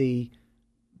at the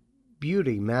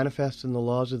beauty manifest in the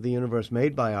laws of the universe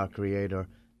made by our Creator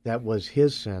that was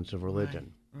his sense of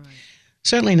religion. Right.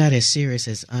 Certainly not as serious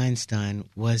as Einstein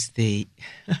was the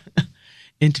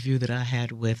interview that I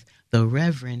had with the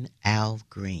Reverend Al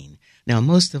Green. Now,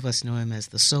 most of us know him as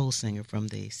the soul singer from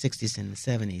the 60s and the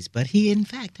 70s, but he, in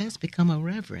fact, has become a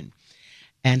reverend.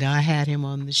 And I had him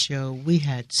on the show. We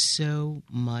had so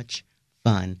much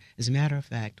fun. As a matter of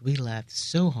fact, we laughed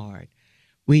so hard,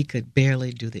 we could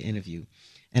barely do the interview.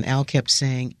 And Al kept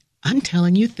saying, I'm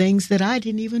telling you things that I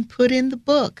didn't even put in the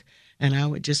book. And I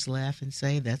would just laugh and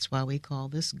say, that's why we call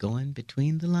this Going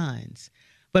Between the Lines.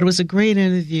 But it was a great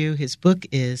interview. His book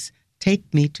is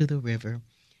Take Me to the River,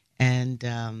 and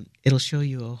it'll show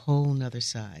you a whole nother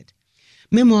side.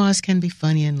 Memoirs can be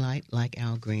funny and light, like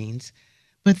Al Green's,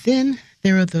 but then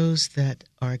there are those that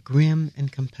are grim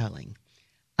and compelling.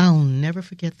 I'll never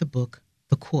forget the book,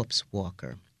 The Corpse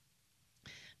Walker.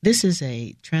 This is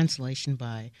a translation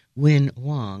by Win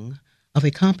Wang of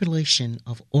a compilation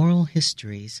of oral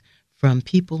histories from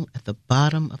people at the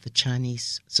bottom of the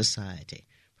Chinese society,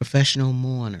 professional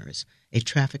mourners, a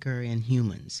trafficker in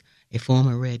humans, a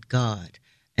former red god,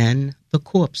 and the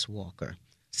corpse walker,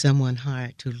 someone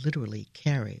hired to literally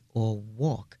carry or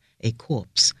walk a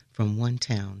corpse from one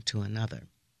town to another.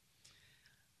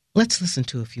 Let's listen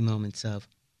to a few moments of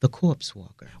The Corpse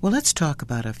Walker. Well, let's talk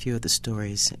about a few of the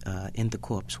stories in The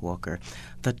Corpse Walker.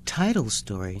 The title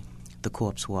story, The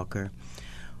Corpse Walker,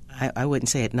 I wouldn't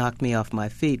say it knocked me off my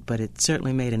feet, but it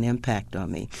certainly made an impact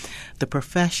on me. The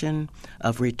profession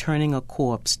of returning a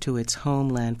corpse to its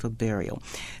homeland for burial.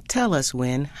 Tell us,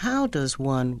 Win, how does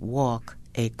one walk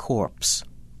a corpse?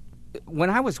 When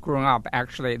I was growing up,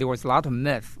 actually, there was a lot of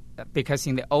myth because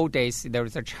in the old days, there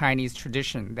was a Chinese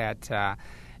tradition that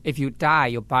if you die,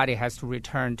 your body has to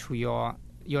return to your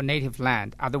native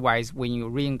land. Otherwise, when you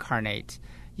reincarnate,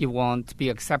 you won't be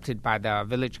accepted by the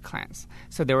village clans.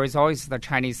 So there is always the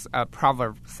Chinese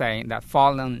proverb saying that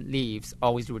fallen leaves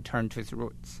always return to its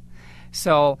roots.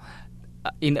 So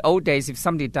in the old days, if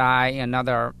somebody died in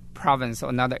another province or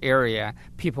another area,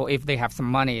 people, if they have some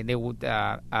money, they would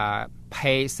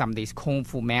pay some of these kung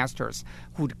fu masters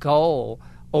who would go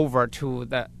over to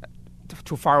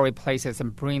faraway places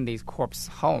and bring these corpses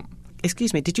home.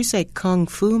 Excuse me, did you say kung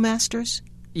fu masters?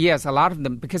 Yes, a lot of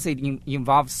them, because it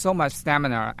involves so much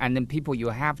stamina, and then people, you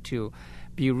have to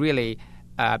be really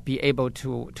be able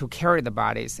to carry the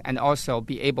bodies and also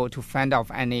be able to fend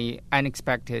off any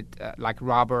unexpected like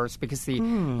robbers, because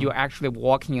you're actually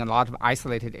walking in a lot of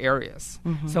isolated areas.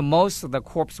 Mm-hmm. So most of the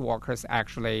corpse walkers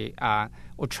actually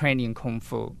were trained in kung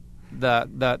fu.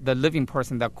 The living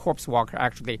person, the corpse walker,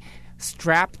 actually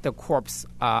strapped the corpse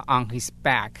on his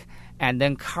back and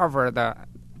then cover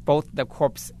both the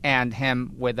corpse and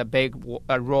him with a big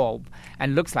robe,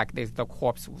 and looks like the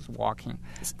corpse was walking.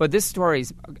 But this story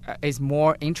is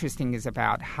more interesting, is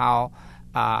about how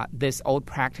this old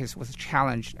practice was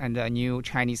challenged in the new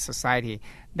Chinese society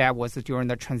that was during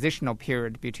the transitional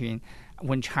period between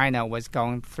when China was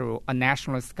going through a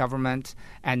nationalist government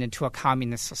and into a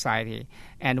communist society.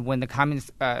 And when the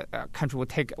communist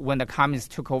when the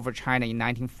communists took over China in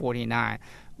 1949,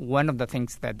 one of the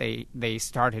things that they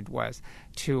started was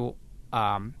to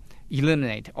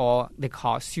eliminate all they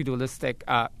call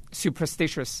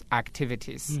superstitious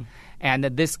activities. And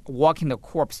this walking the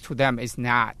corpse to them is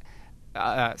not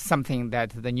something that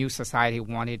the new society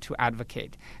wanted to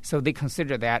advocate. So they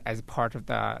consider that as part of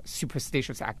the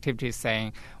superstitious activities,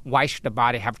 saying, why should the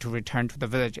body have to return to the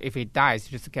village? If it dies,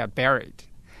 just get buried.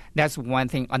 That's one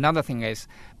thing. Another thing is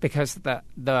because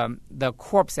the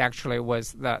corpse actually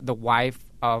was the wife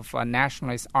of a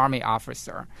nationalist army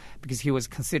officer, because he was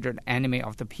considered enemy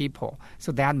of the people.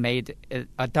 So that made it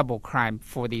a double crime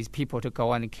for these people to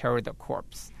go and carry the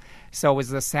corpse. So it was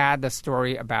the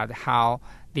story about how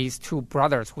these two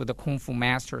brothers, who were the kung fu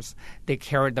masters, they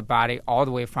carried the body all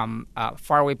the way from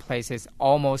faraway places,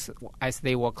 almost as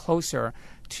they were closer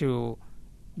to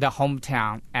the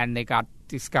hometown, and they got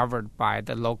discovered by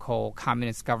the local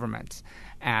communist government.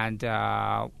 And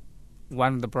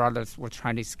one of the brothers was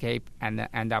trying to escape and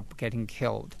end up getting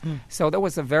killed. So that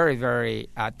was a very, very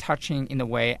touching in a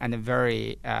way, and a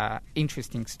very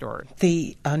interesting story.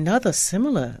 Another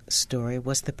similar story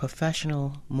was the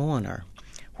professional mourner.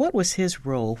 What was his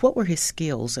role? What were his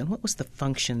skills? And what was the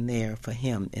function there for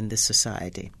him in this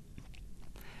society?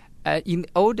 In the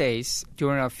old days,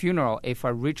 during a funeral, if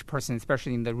a rich person,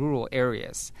 especially in the rural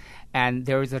areas, and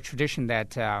there is a tradition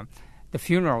that the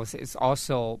funerals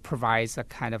also provides a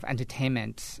kind of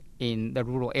entertainment in the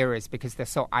rural areas, because they're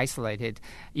so isolated.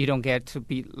 You don't get to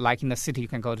be like in the city. You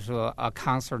can go to a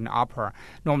concert and opera.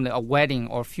 Normally, a wedding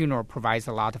or funeral provides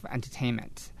a lot of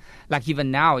entertainment. Like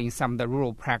even now, in some of the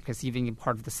rural practice, even in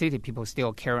part of the city, people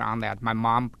still carry on that. My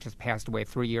mom just passed away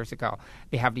 3 years ago.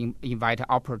 They have invited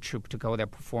opera troupe to go there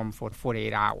perform for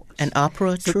 48 hours. An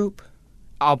opera troupe?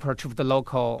 Opera troupe, the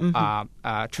local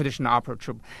traditional opera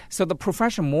troupe. So the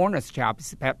professional mourner's job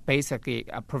is basically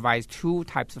provides two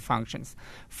types of functions.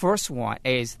 First one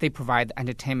is they provide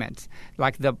entertainment.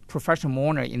 Like the professional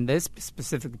mourner in this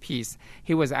specific piece,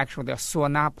 he was actually a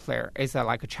suona player. It's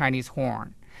like a Chinese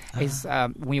horn. Is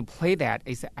when you play that,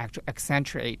 it's actually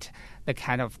accentuate the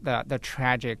kind of the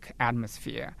tragic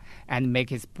atmosphere and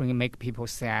make people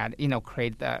sad.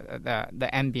 Create the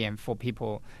ambient for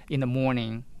people in the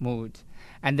mourning mood.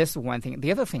 And this is one thing.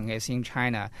 The other thing is in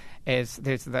China is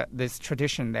there's this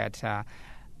tradition that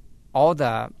all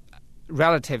the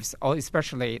relatives, or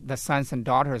especially the sons and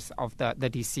daughters of the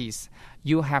deceased,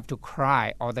 you have to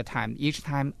cry all the time. Each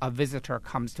time a visitor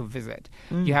comes to visit,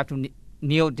 you have to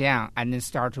kneel down and then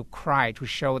start to cry to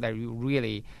show that you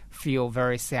really feel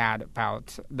very sad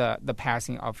about the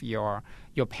passing of your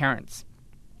parents.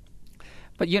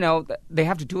 But, they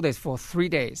have to do this for 3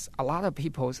 days. A lot of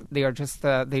people, they are just,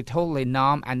 they totally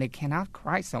numb and they cannot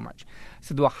cry so much.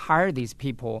 So they'll hire these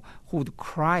people who would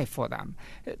cry for them.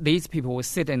 These people will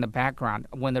sit in the background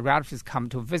when the relatives come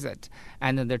to visit,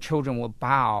 and then their children will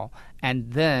bow,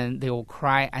 and then they will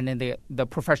cry, and then the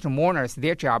professional mourners,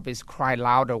 their job is cry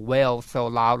louder, wail so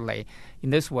loudly.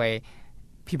 In this way,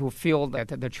 people feel that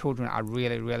the children are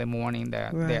really, really mourning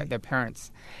their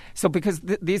parents. So because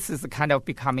this is kind of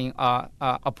becoming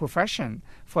a profession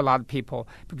for a lot of people,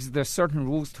 because there are certain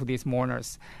rules to these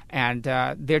mourners, and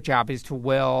their job is to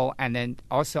wail, and then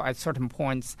also at certain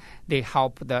points they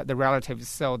help the relatives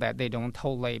so that they don't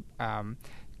totally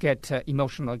get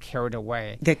emotionally carried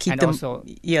away.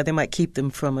 They might keep them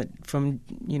from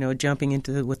jumping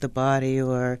with the body,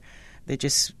 or they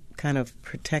just kind of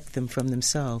protect them from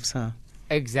themselves, huh?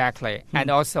 Exactly. And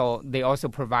also, they also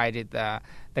provided the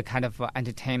kind of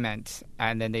entertainment,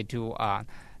 and then they do,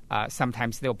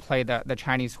 sometimes they'll play the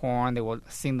Chinese horn, they will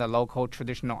sing the local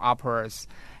traditional operas.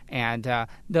 And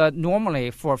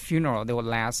normally for a funeral, they will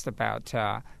last about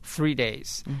 3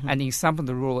 days. Mm-hmm. And in some of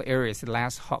the rural areas, it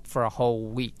lasts for a whole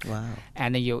week. Wow.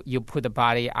 And then you put the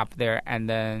body up there, and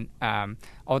then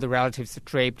all the relatives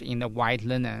draped in the white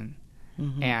linen.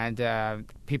 Mm-hmm. And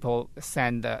people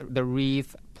send the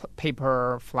wreath,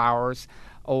 paper, flowers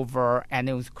over, and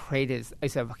it was created.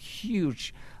 It's a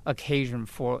huge occasion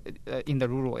for in the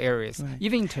rural areas. Right.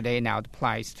 Even today now it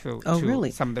applies to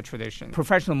really? Some of the traditions.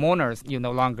 Professional mourners, you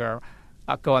no longer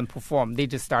go and perform. They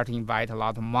just start to invite a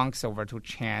lot of monks over to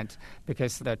chant,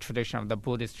 because the tradition of the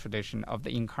Buddhist tradition of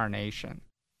the incarnation.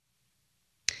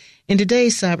 In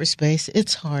today's cyberspace,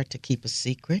 it's hard to keep a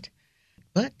secret,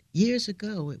 but years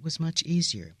ago it was much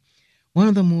easier. One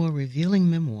of the more revealing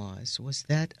memoirs was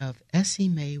that of Essie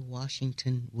Mae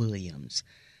Washington Williams,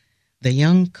 the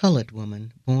young colored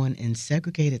woman born in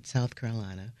segregated South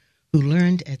Carolina who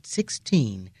learned at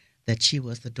 16 that she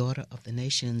was the daughter of the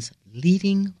nation's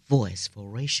leading voice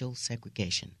for racial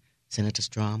segregation, Senator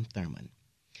Strom Thurmond.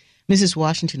 Mrs.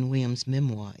 Washington Williams'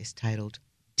 memoir is titled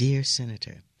Dear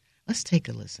Senator. Let's take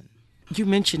a listen. You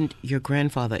mentioned your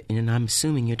grandfather, and I'm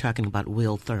assuming you're talking about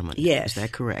Will Thurmond. Yes. Is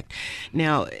that correct?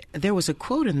 Now, there was a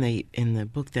quote in the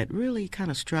book that really kind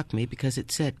of struck me, because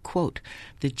it said, quote,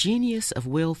 "The genius of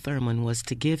Will Thurmond was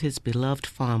to give his beloved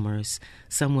farmers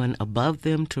someone above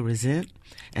them to resent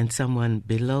and someone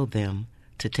below them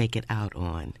to take it out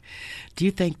on." Do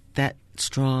you think that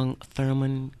strong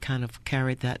Thurmond kind of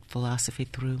carried that philosophy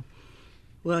through?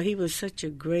 Well, he was such a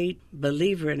great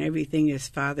believer in everything his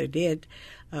father did.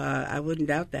 I wouldn't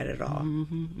doubt that at all.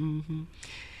 Mm-hmm, mm-hmm.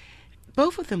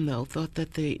 Both of them, though, thought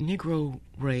that the Negro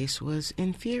race was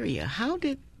inferior. How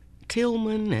did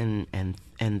Tillman and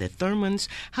the Thurmonds,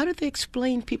 how did they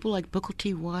explain people like Booker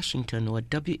T. Washington or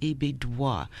W.E.B. Du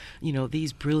Bois,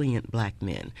 these brilliant black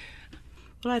men?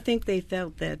 Well, I think they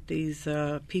felt that these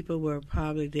people were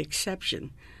probably the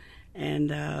exception.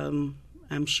 And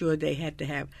I'm sure they had to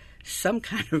have some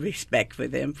kind of respect for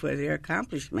them for their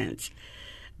accomplishments.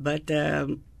 But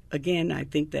again, I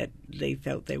think that they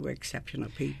felt they were exceptional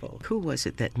people. Who was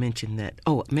it that mentioned that?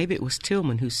 Oh, maybe it was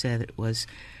Tillman who said it was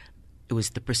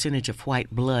the percentage of white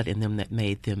blood in them that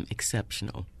made them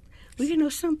exceptional. Well,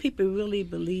 some people really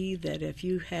believe that if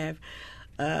you have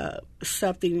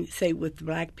something, say, with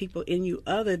black people in you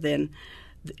other than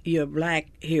your black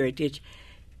heritage,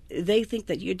 they think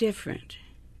that you're different.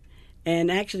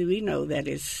 And actually, we know that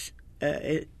it's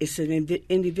an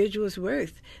individual's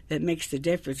worth that makes the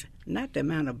difference, not the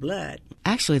amount of blood.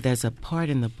 Actually, there's a part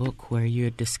in the book where you're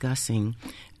discussing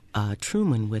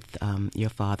Truman with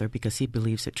your father, because he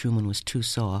believes that Truman was too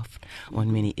soft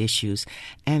on many issues.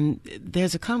 And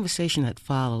there's a conversation that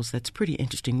follows that's pretty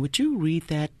interesting. Would you read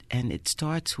that? And it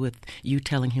starts with you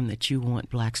telling him that you want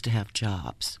blacks to have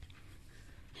jobs.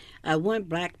 I want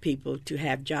black people to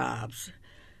have jobs.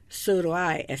 So do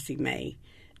I, Essie Mae.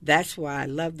 That's why I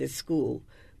love this school,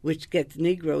 which gets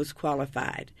Negroes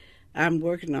qualified. I'm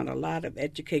working on a lot of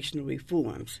educational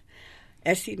reforms.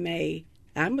 Essie Mae,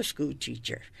 I'm a school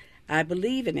teacher. I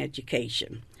believe in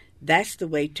education. That's the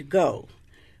way to go.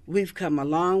 We've come a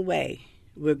long way.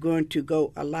 We're going to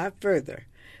go a lot further,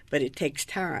 but it takes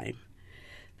time.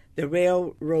 The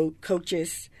railroad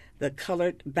coaches, the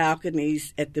colored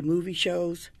balconies at the movie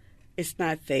shows, it's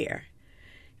not fair.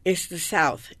 It's the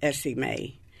South, Essie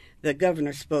Mae. The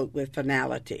governor spoke with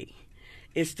finality.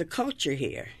 It's the culture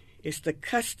here. It's the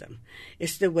custom.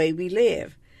 It's the way we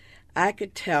live. I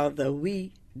could tell the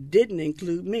we didn't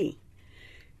include me.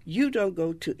 You don't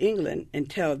go to England and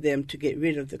tell them to get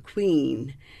rid of the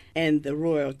queen and the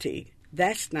royalty.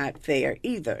 That's not fair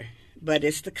either, but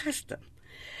it's the custom.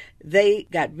 They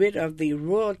got rid of the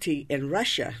royalty in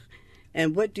Russia,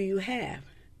 and what do you have?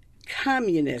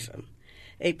 Communism.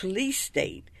 A police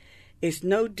state is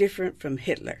no different from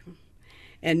Hitler,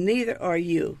 and neither are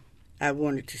you, I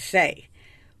wanted to say.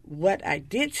 What I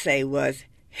did say was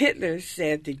Hitler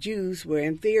said the Jews were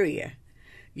inferior.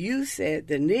 You said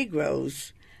the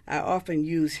Negroes, I often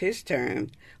use his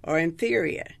term, are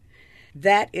inferior.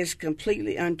 That is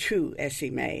completely untrue,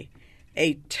 Essie Mae.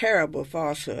 A terrible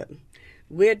falsehood.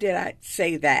 Where did I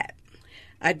say that?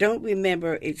 I don't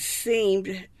remember. It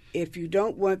seemed if you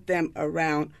don't want them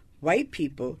around white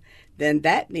people, then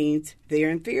that means they're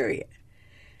inferior.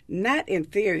 Not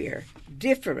inferior,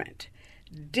 different.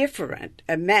 Different.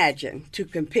 Imagine to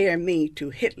compare me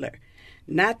to Hitler.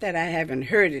 Not that I haven't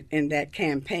heard it in that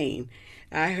campaign.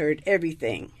 I heard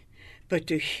everything. But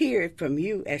to hear it from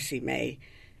you, Essie Mae,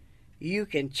 you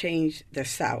can change the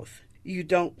South. You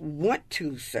don't want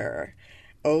to, sir.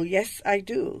 Oh, yes, I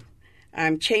do.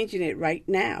 I'm changing it right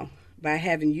now by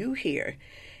having you here,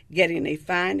 getting a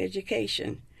fine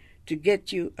education to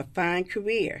get you a fine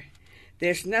career.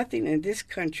 There's nothing in this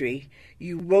country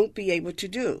you won't be able to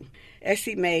do.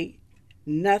 Essie Mae,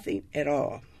 nothing at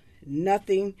all.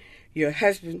 Nothing your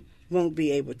husband won't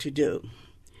be able to do.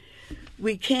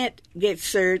 We can't get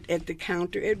served at the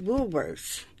counter at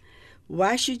Woolworth's.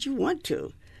 Why should you want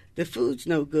to? The food's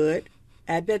no good.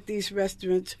 I bet these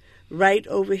restaurants right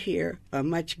over here are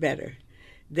much better.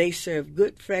 They serve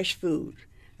good, fresh food.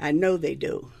 I know they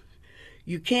do.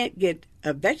 You can't get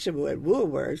a vegetable at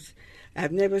Woolworth's.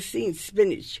 I've never seen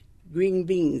spinach, green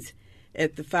beans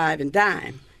at the 5 and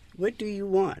dime. What do you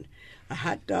want? A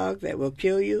hot dog that will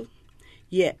kill you?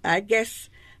 Yeah, I guess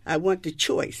I want the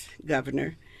choice,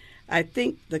 Governor. I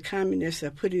think the communists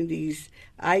are putting these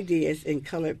ideas in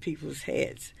colored people's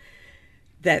heads,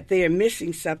 that they are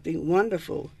missing something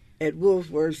wonderful at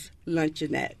Woolworth's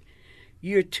luncheonette.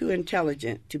 You're too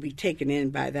intelligent to be taken in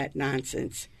by that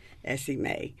nonsense, Essie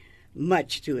Mae.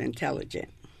 Much too intelligent.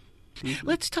 Mm-hmm.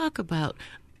 Let's talk about,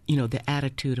 the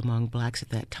attitude among blacks at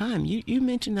that time. You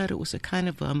mentioned that it was a kind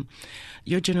of,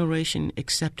 your generation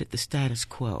accepted the status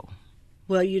quo.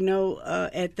 Well,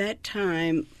 at that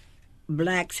time,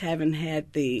 blacks haven't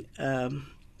had the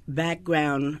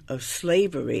background of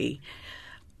slavery,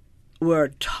 were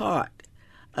taught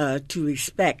to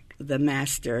respect the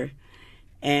master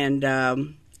and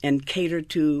cater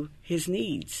to his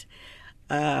needs.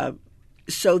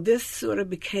 So this sort of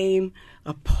became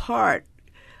a part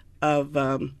of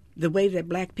the way that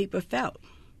black people felt,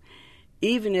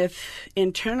 even if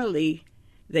internally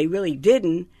they really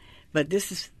didn't, but this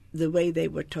is the way they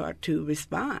were taught to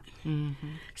respond. Mm-hmm.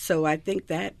 So I think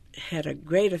that had a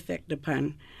great effect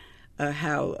upon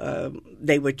how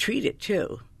they were treated,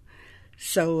 too.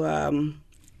 So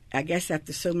I guess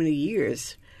after so many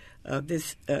years of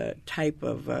this type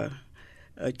of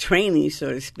training, so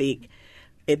to speak,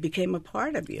 it became a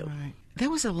part of you. Right. There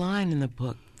was a line in the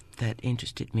book that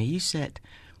interested me. You said,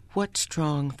 "What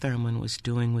Strong Thurman was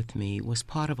doing with me was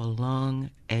part of a long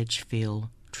Edgefield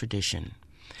tradition."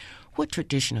 What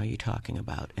tradition are you talking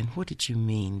about, and what did you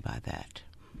mean by that?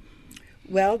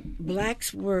 Well,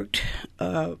 blacks worked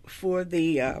for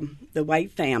the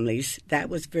white families. That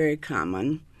was very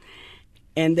common,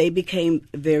 and they became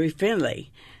very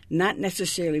friendly. Not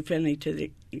necessarily friendly to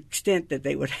the extent that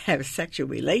they would have sexual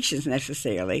relations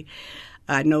necessarily.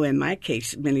 I know in my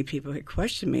case, many people had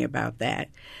questioned me about that,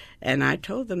 and I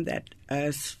told them that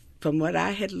from what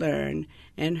I had learned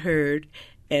and heard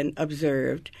and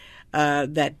observed,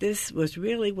 that this was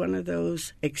really one of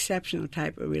those exceptional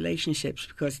type of relationships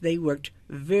because they worked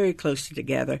very closely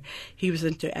together. He was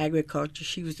into agriculture.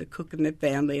 She was the cook in the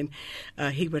family, and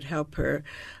he would help her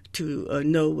to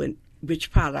know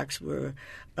which products were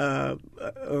a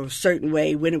certain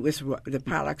way, when the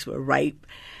products were ripe,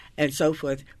 and so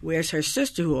forth. Whereas her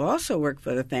sister, who also worked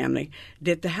for the family,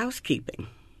 did the housekeeping.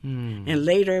 Mm. And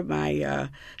later, my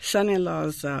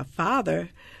son-in-law's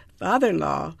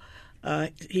father-in-law,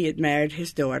 he had married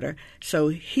his daughter, so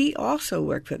he also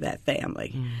worked for that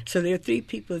family. Mm. So there are 3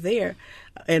 people there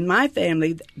in my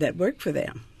family that worked for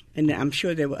them. And I'm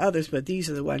sure there were others, but these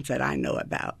are the ones that I know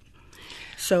about.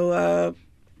 So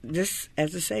this,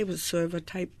 as I say, was sort of a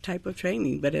type of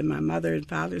training. But in my mother and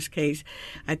father's case,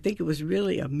 I think it was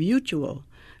really a mutual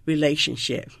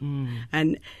relationship. Mm.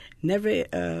 And never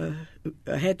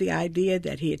had the idea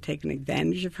that he had taken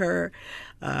advantage of her.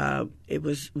 It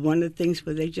was one of the things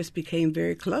where they just became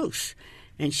very close.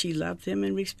 And she loved him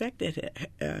and respected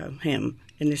him.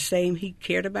 And the same, he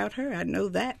cared about her. I know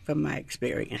that from my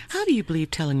experience. How do you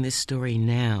believe telling this story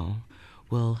now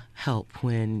will help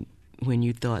when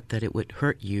you thought that it would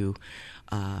hurt you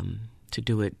to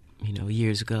do it,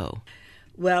 years ago?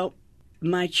 Well,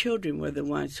 my children were the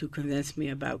ones who convinced me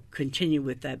about continuing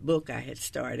with that book I had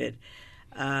started.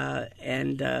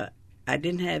 And I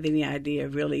didn't have any idea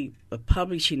of really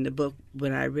publishing the book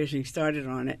when I originally started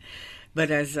on it. But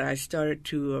as I started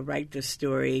to write the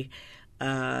story,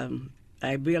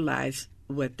 I realized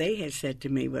what they had said to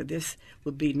me, well, this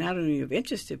would be not only of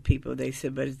interest to people, they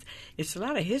said, but it's a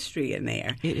lot of history in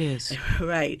there. It is.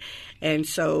 Right. And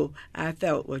so I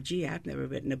felt, well, gee, I've never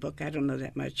written a book. I don't know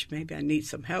that much. Maybe I need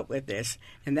some help with this.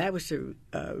 And that was the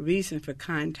reason for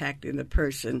contacting the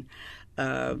person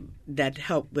that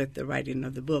helped with the writing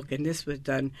of the book. And this was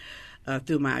done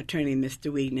through my attorney,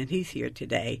 Mr. Wheaton, and he's here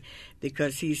today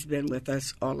because he's been with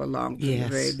us all along from the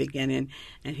very beginning,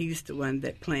 and he's the one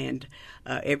that planned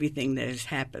everything that has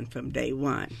happened from day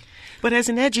one. But as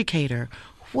an educator,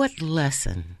 what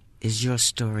lesson is your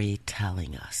story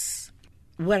telling us?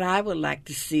 what I would like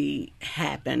to see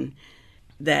happen,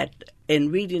 that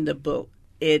in reading the book,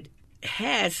 it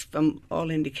has, from all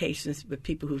indications with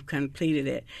people who've completed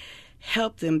it,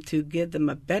 helped them to give them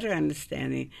a better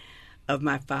understanding of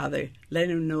my father,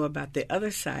 letting them know about the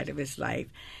other side of his life,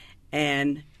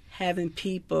 and having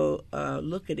people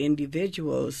look at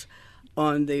individuals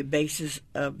on the basis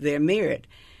of their merit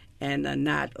and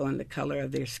not on the color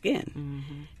of their skin.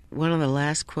 Mm-hmm. One of the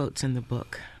last quotes in the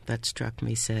book that struck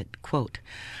me said, quote,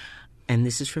 and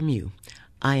this is from you,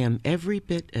 "I am every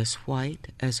bit as white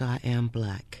as I am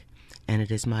black, and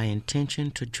it is my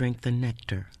intention to drink the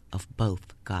nectar of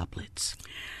both goblets."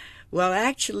 Well,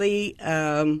 actually,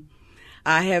 I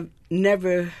have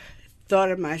never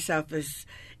thought of myself as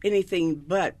anything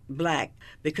but black,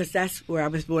 because that's where I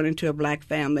was born into a black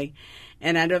family,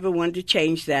 and I never wanted to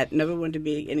change that, never wanted to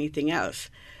be anything else.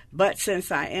 But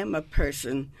since I am a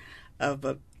person of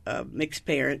mixed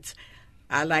parents,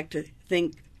 I like to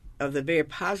think of the very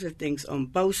positive things on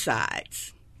both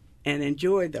sides and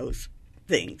enjoy those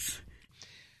things.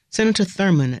 Senator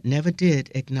Thurmond never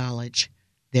did acknowledge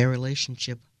their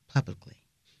relationship publicly.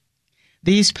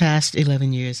 These past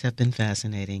 11 years have been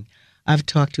fascinating. I've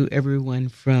talked to everyone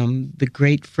from the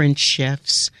great French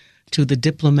chefs to the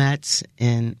diplomats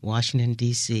in Washington,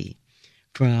 D.C.,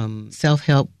 from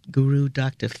self-help guru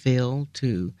Dr. Phil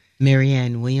to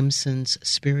Marianne Williamson's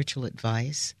spiritual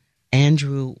advice,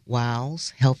 Andrew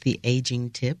Wowell's healthy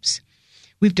aging tips.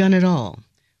 We've done it all.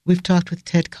 We've talked with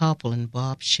Ted Koppel and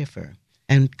Bob Schiffer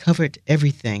and covered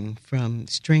everything from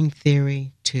string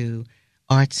theory to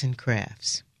arts and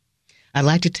crafts. I'd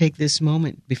like to take this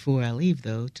moment before I leave,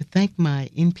 though, to thank my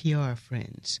NPR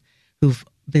friends who've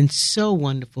been so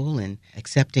wonderful in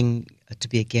accepting to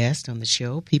be a guest on the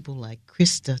show. People like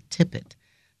Krista Tippett,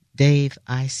 Dave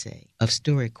Isay of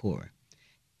StoryCorps,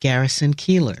 Garrison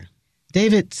Keeler,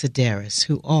 David Sedaris,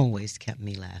 who always kept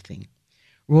me laughing,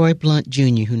 Roy Blunt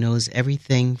Jr., who knows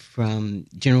everything from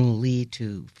General Lee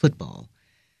to football,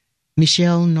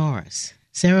 Michelle Norris,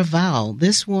 Sarah Vowell.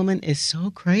 This woman is so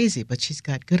crazy, but she's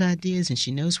got good ideas and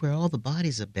she knows where all the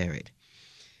bodies are buried.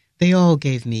 They all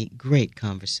gave me great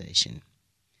conversation.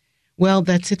 Well,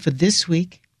 that's it for this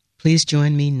week. Please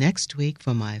join me next week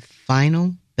for my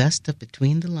final Best of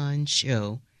Between the Lines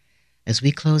show as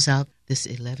we close out this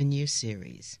 11-year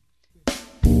series.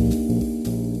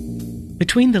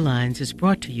 Between the Lines is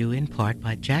brought to you in part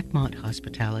by Jackmont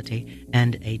Hospitality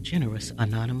and a generous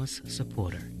anonymous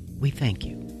supporter. We thank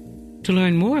you. To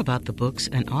learn more about the books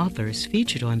and authors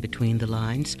featured on Between the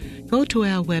Lines, go to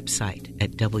our website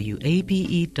at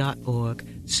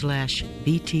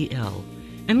wabe.org/BTL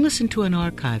and listen to an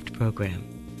archived program.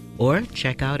 Or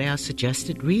check out our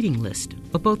suggested reading list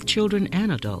for both children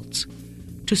and adults.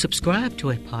 To subscribe to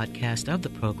a podcast of the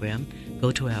program,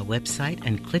 go to our website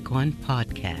and click on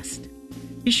Podcast.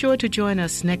 Be sure to join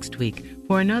us next week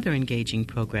for another engaging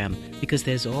program, because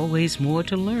there's always more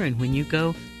to learn when you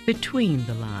go between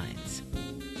the lines.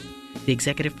 The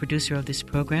executive producer of this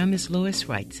program is Lois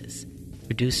Reitzes.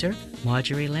 Producer,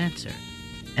 Marjorie Lancer.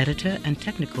 Editor and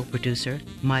technical producer,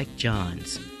 Mike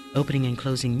Johns. Opening and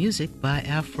closing music by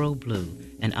Afro Blue.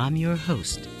 And I'm your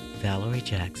host, Valerie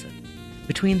Jackson.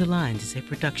 Between the Lines is a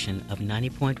production of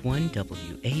 90.1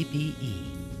 WABE.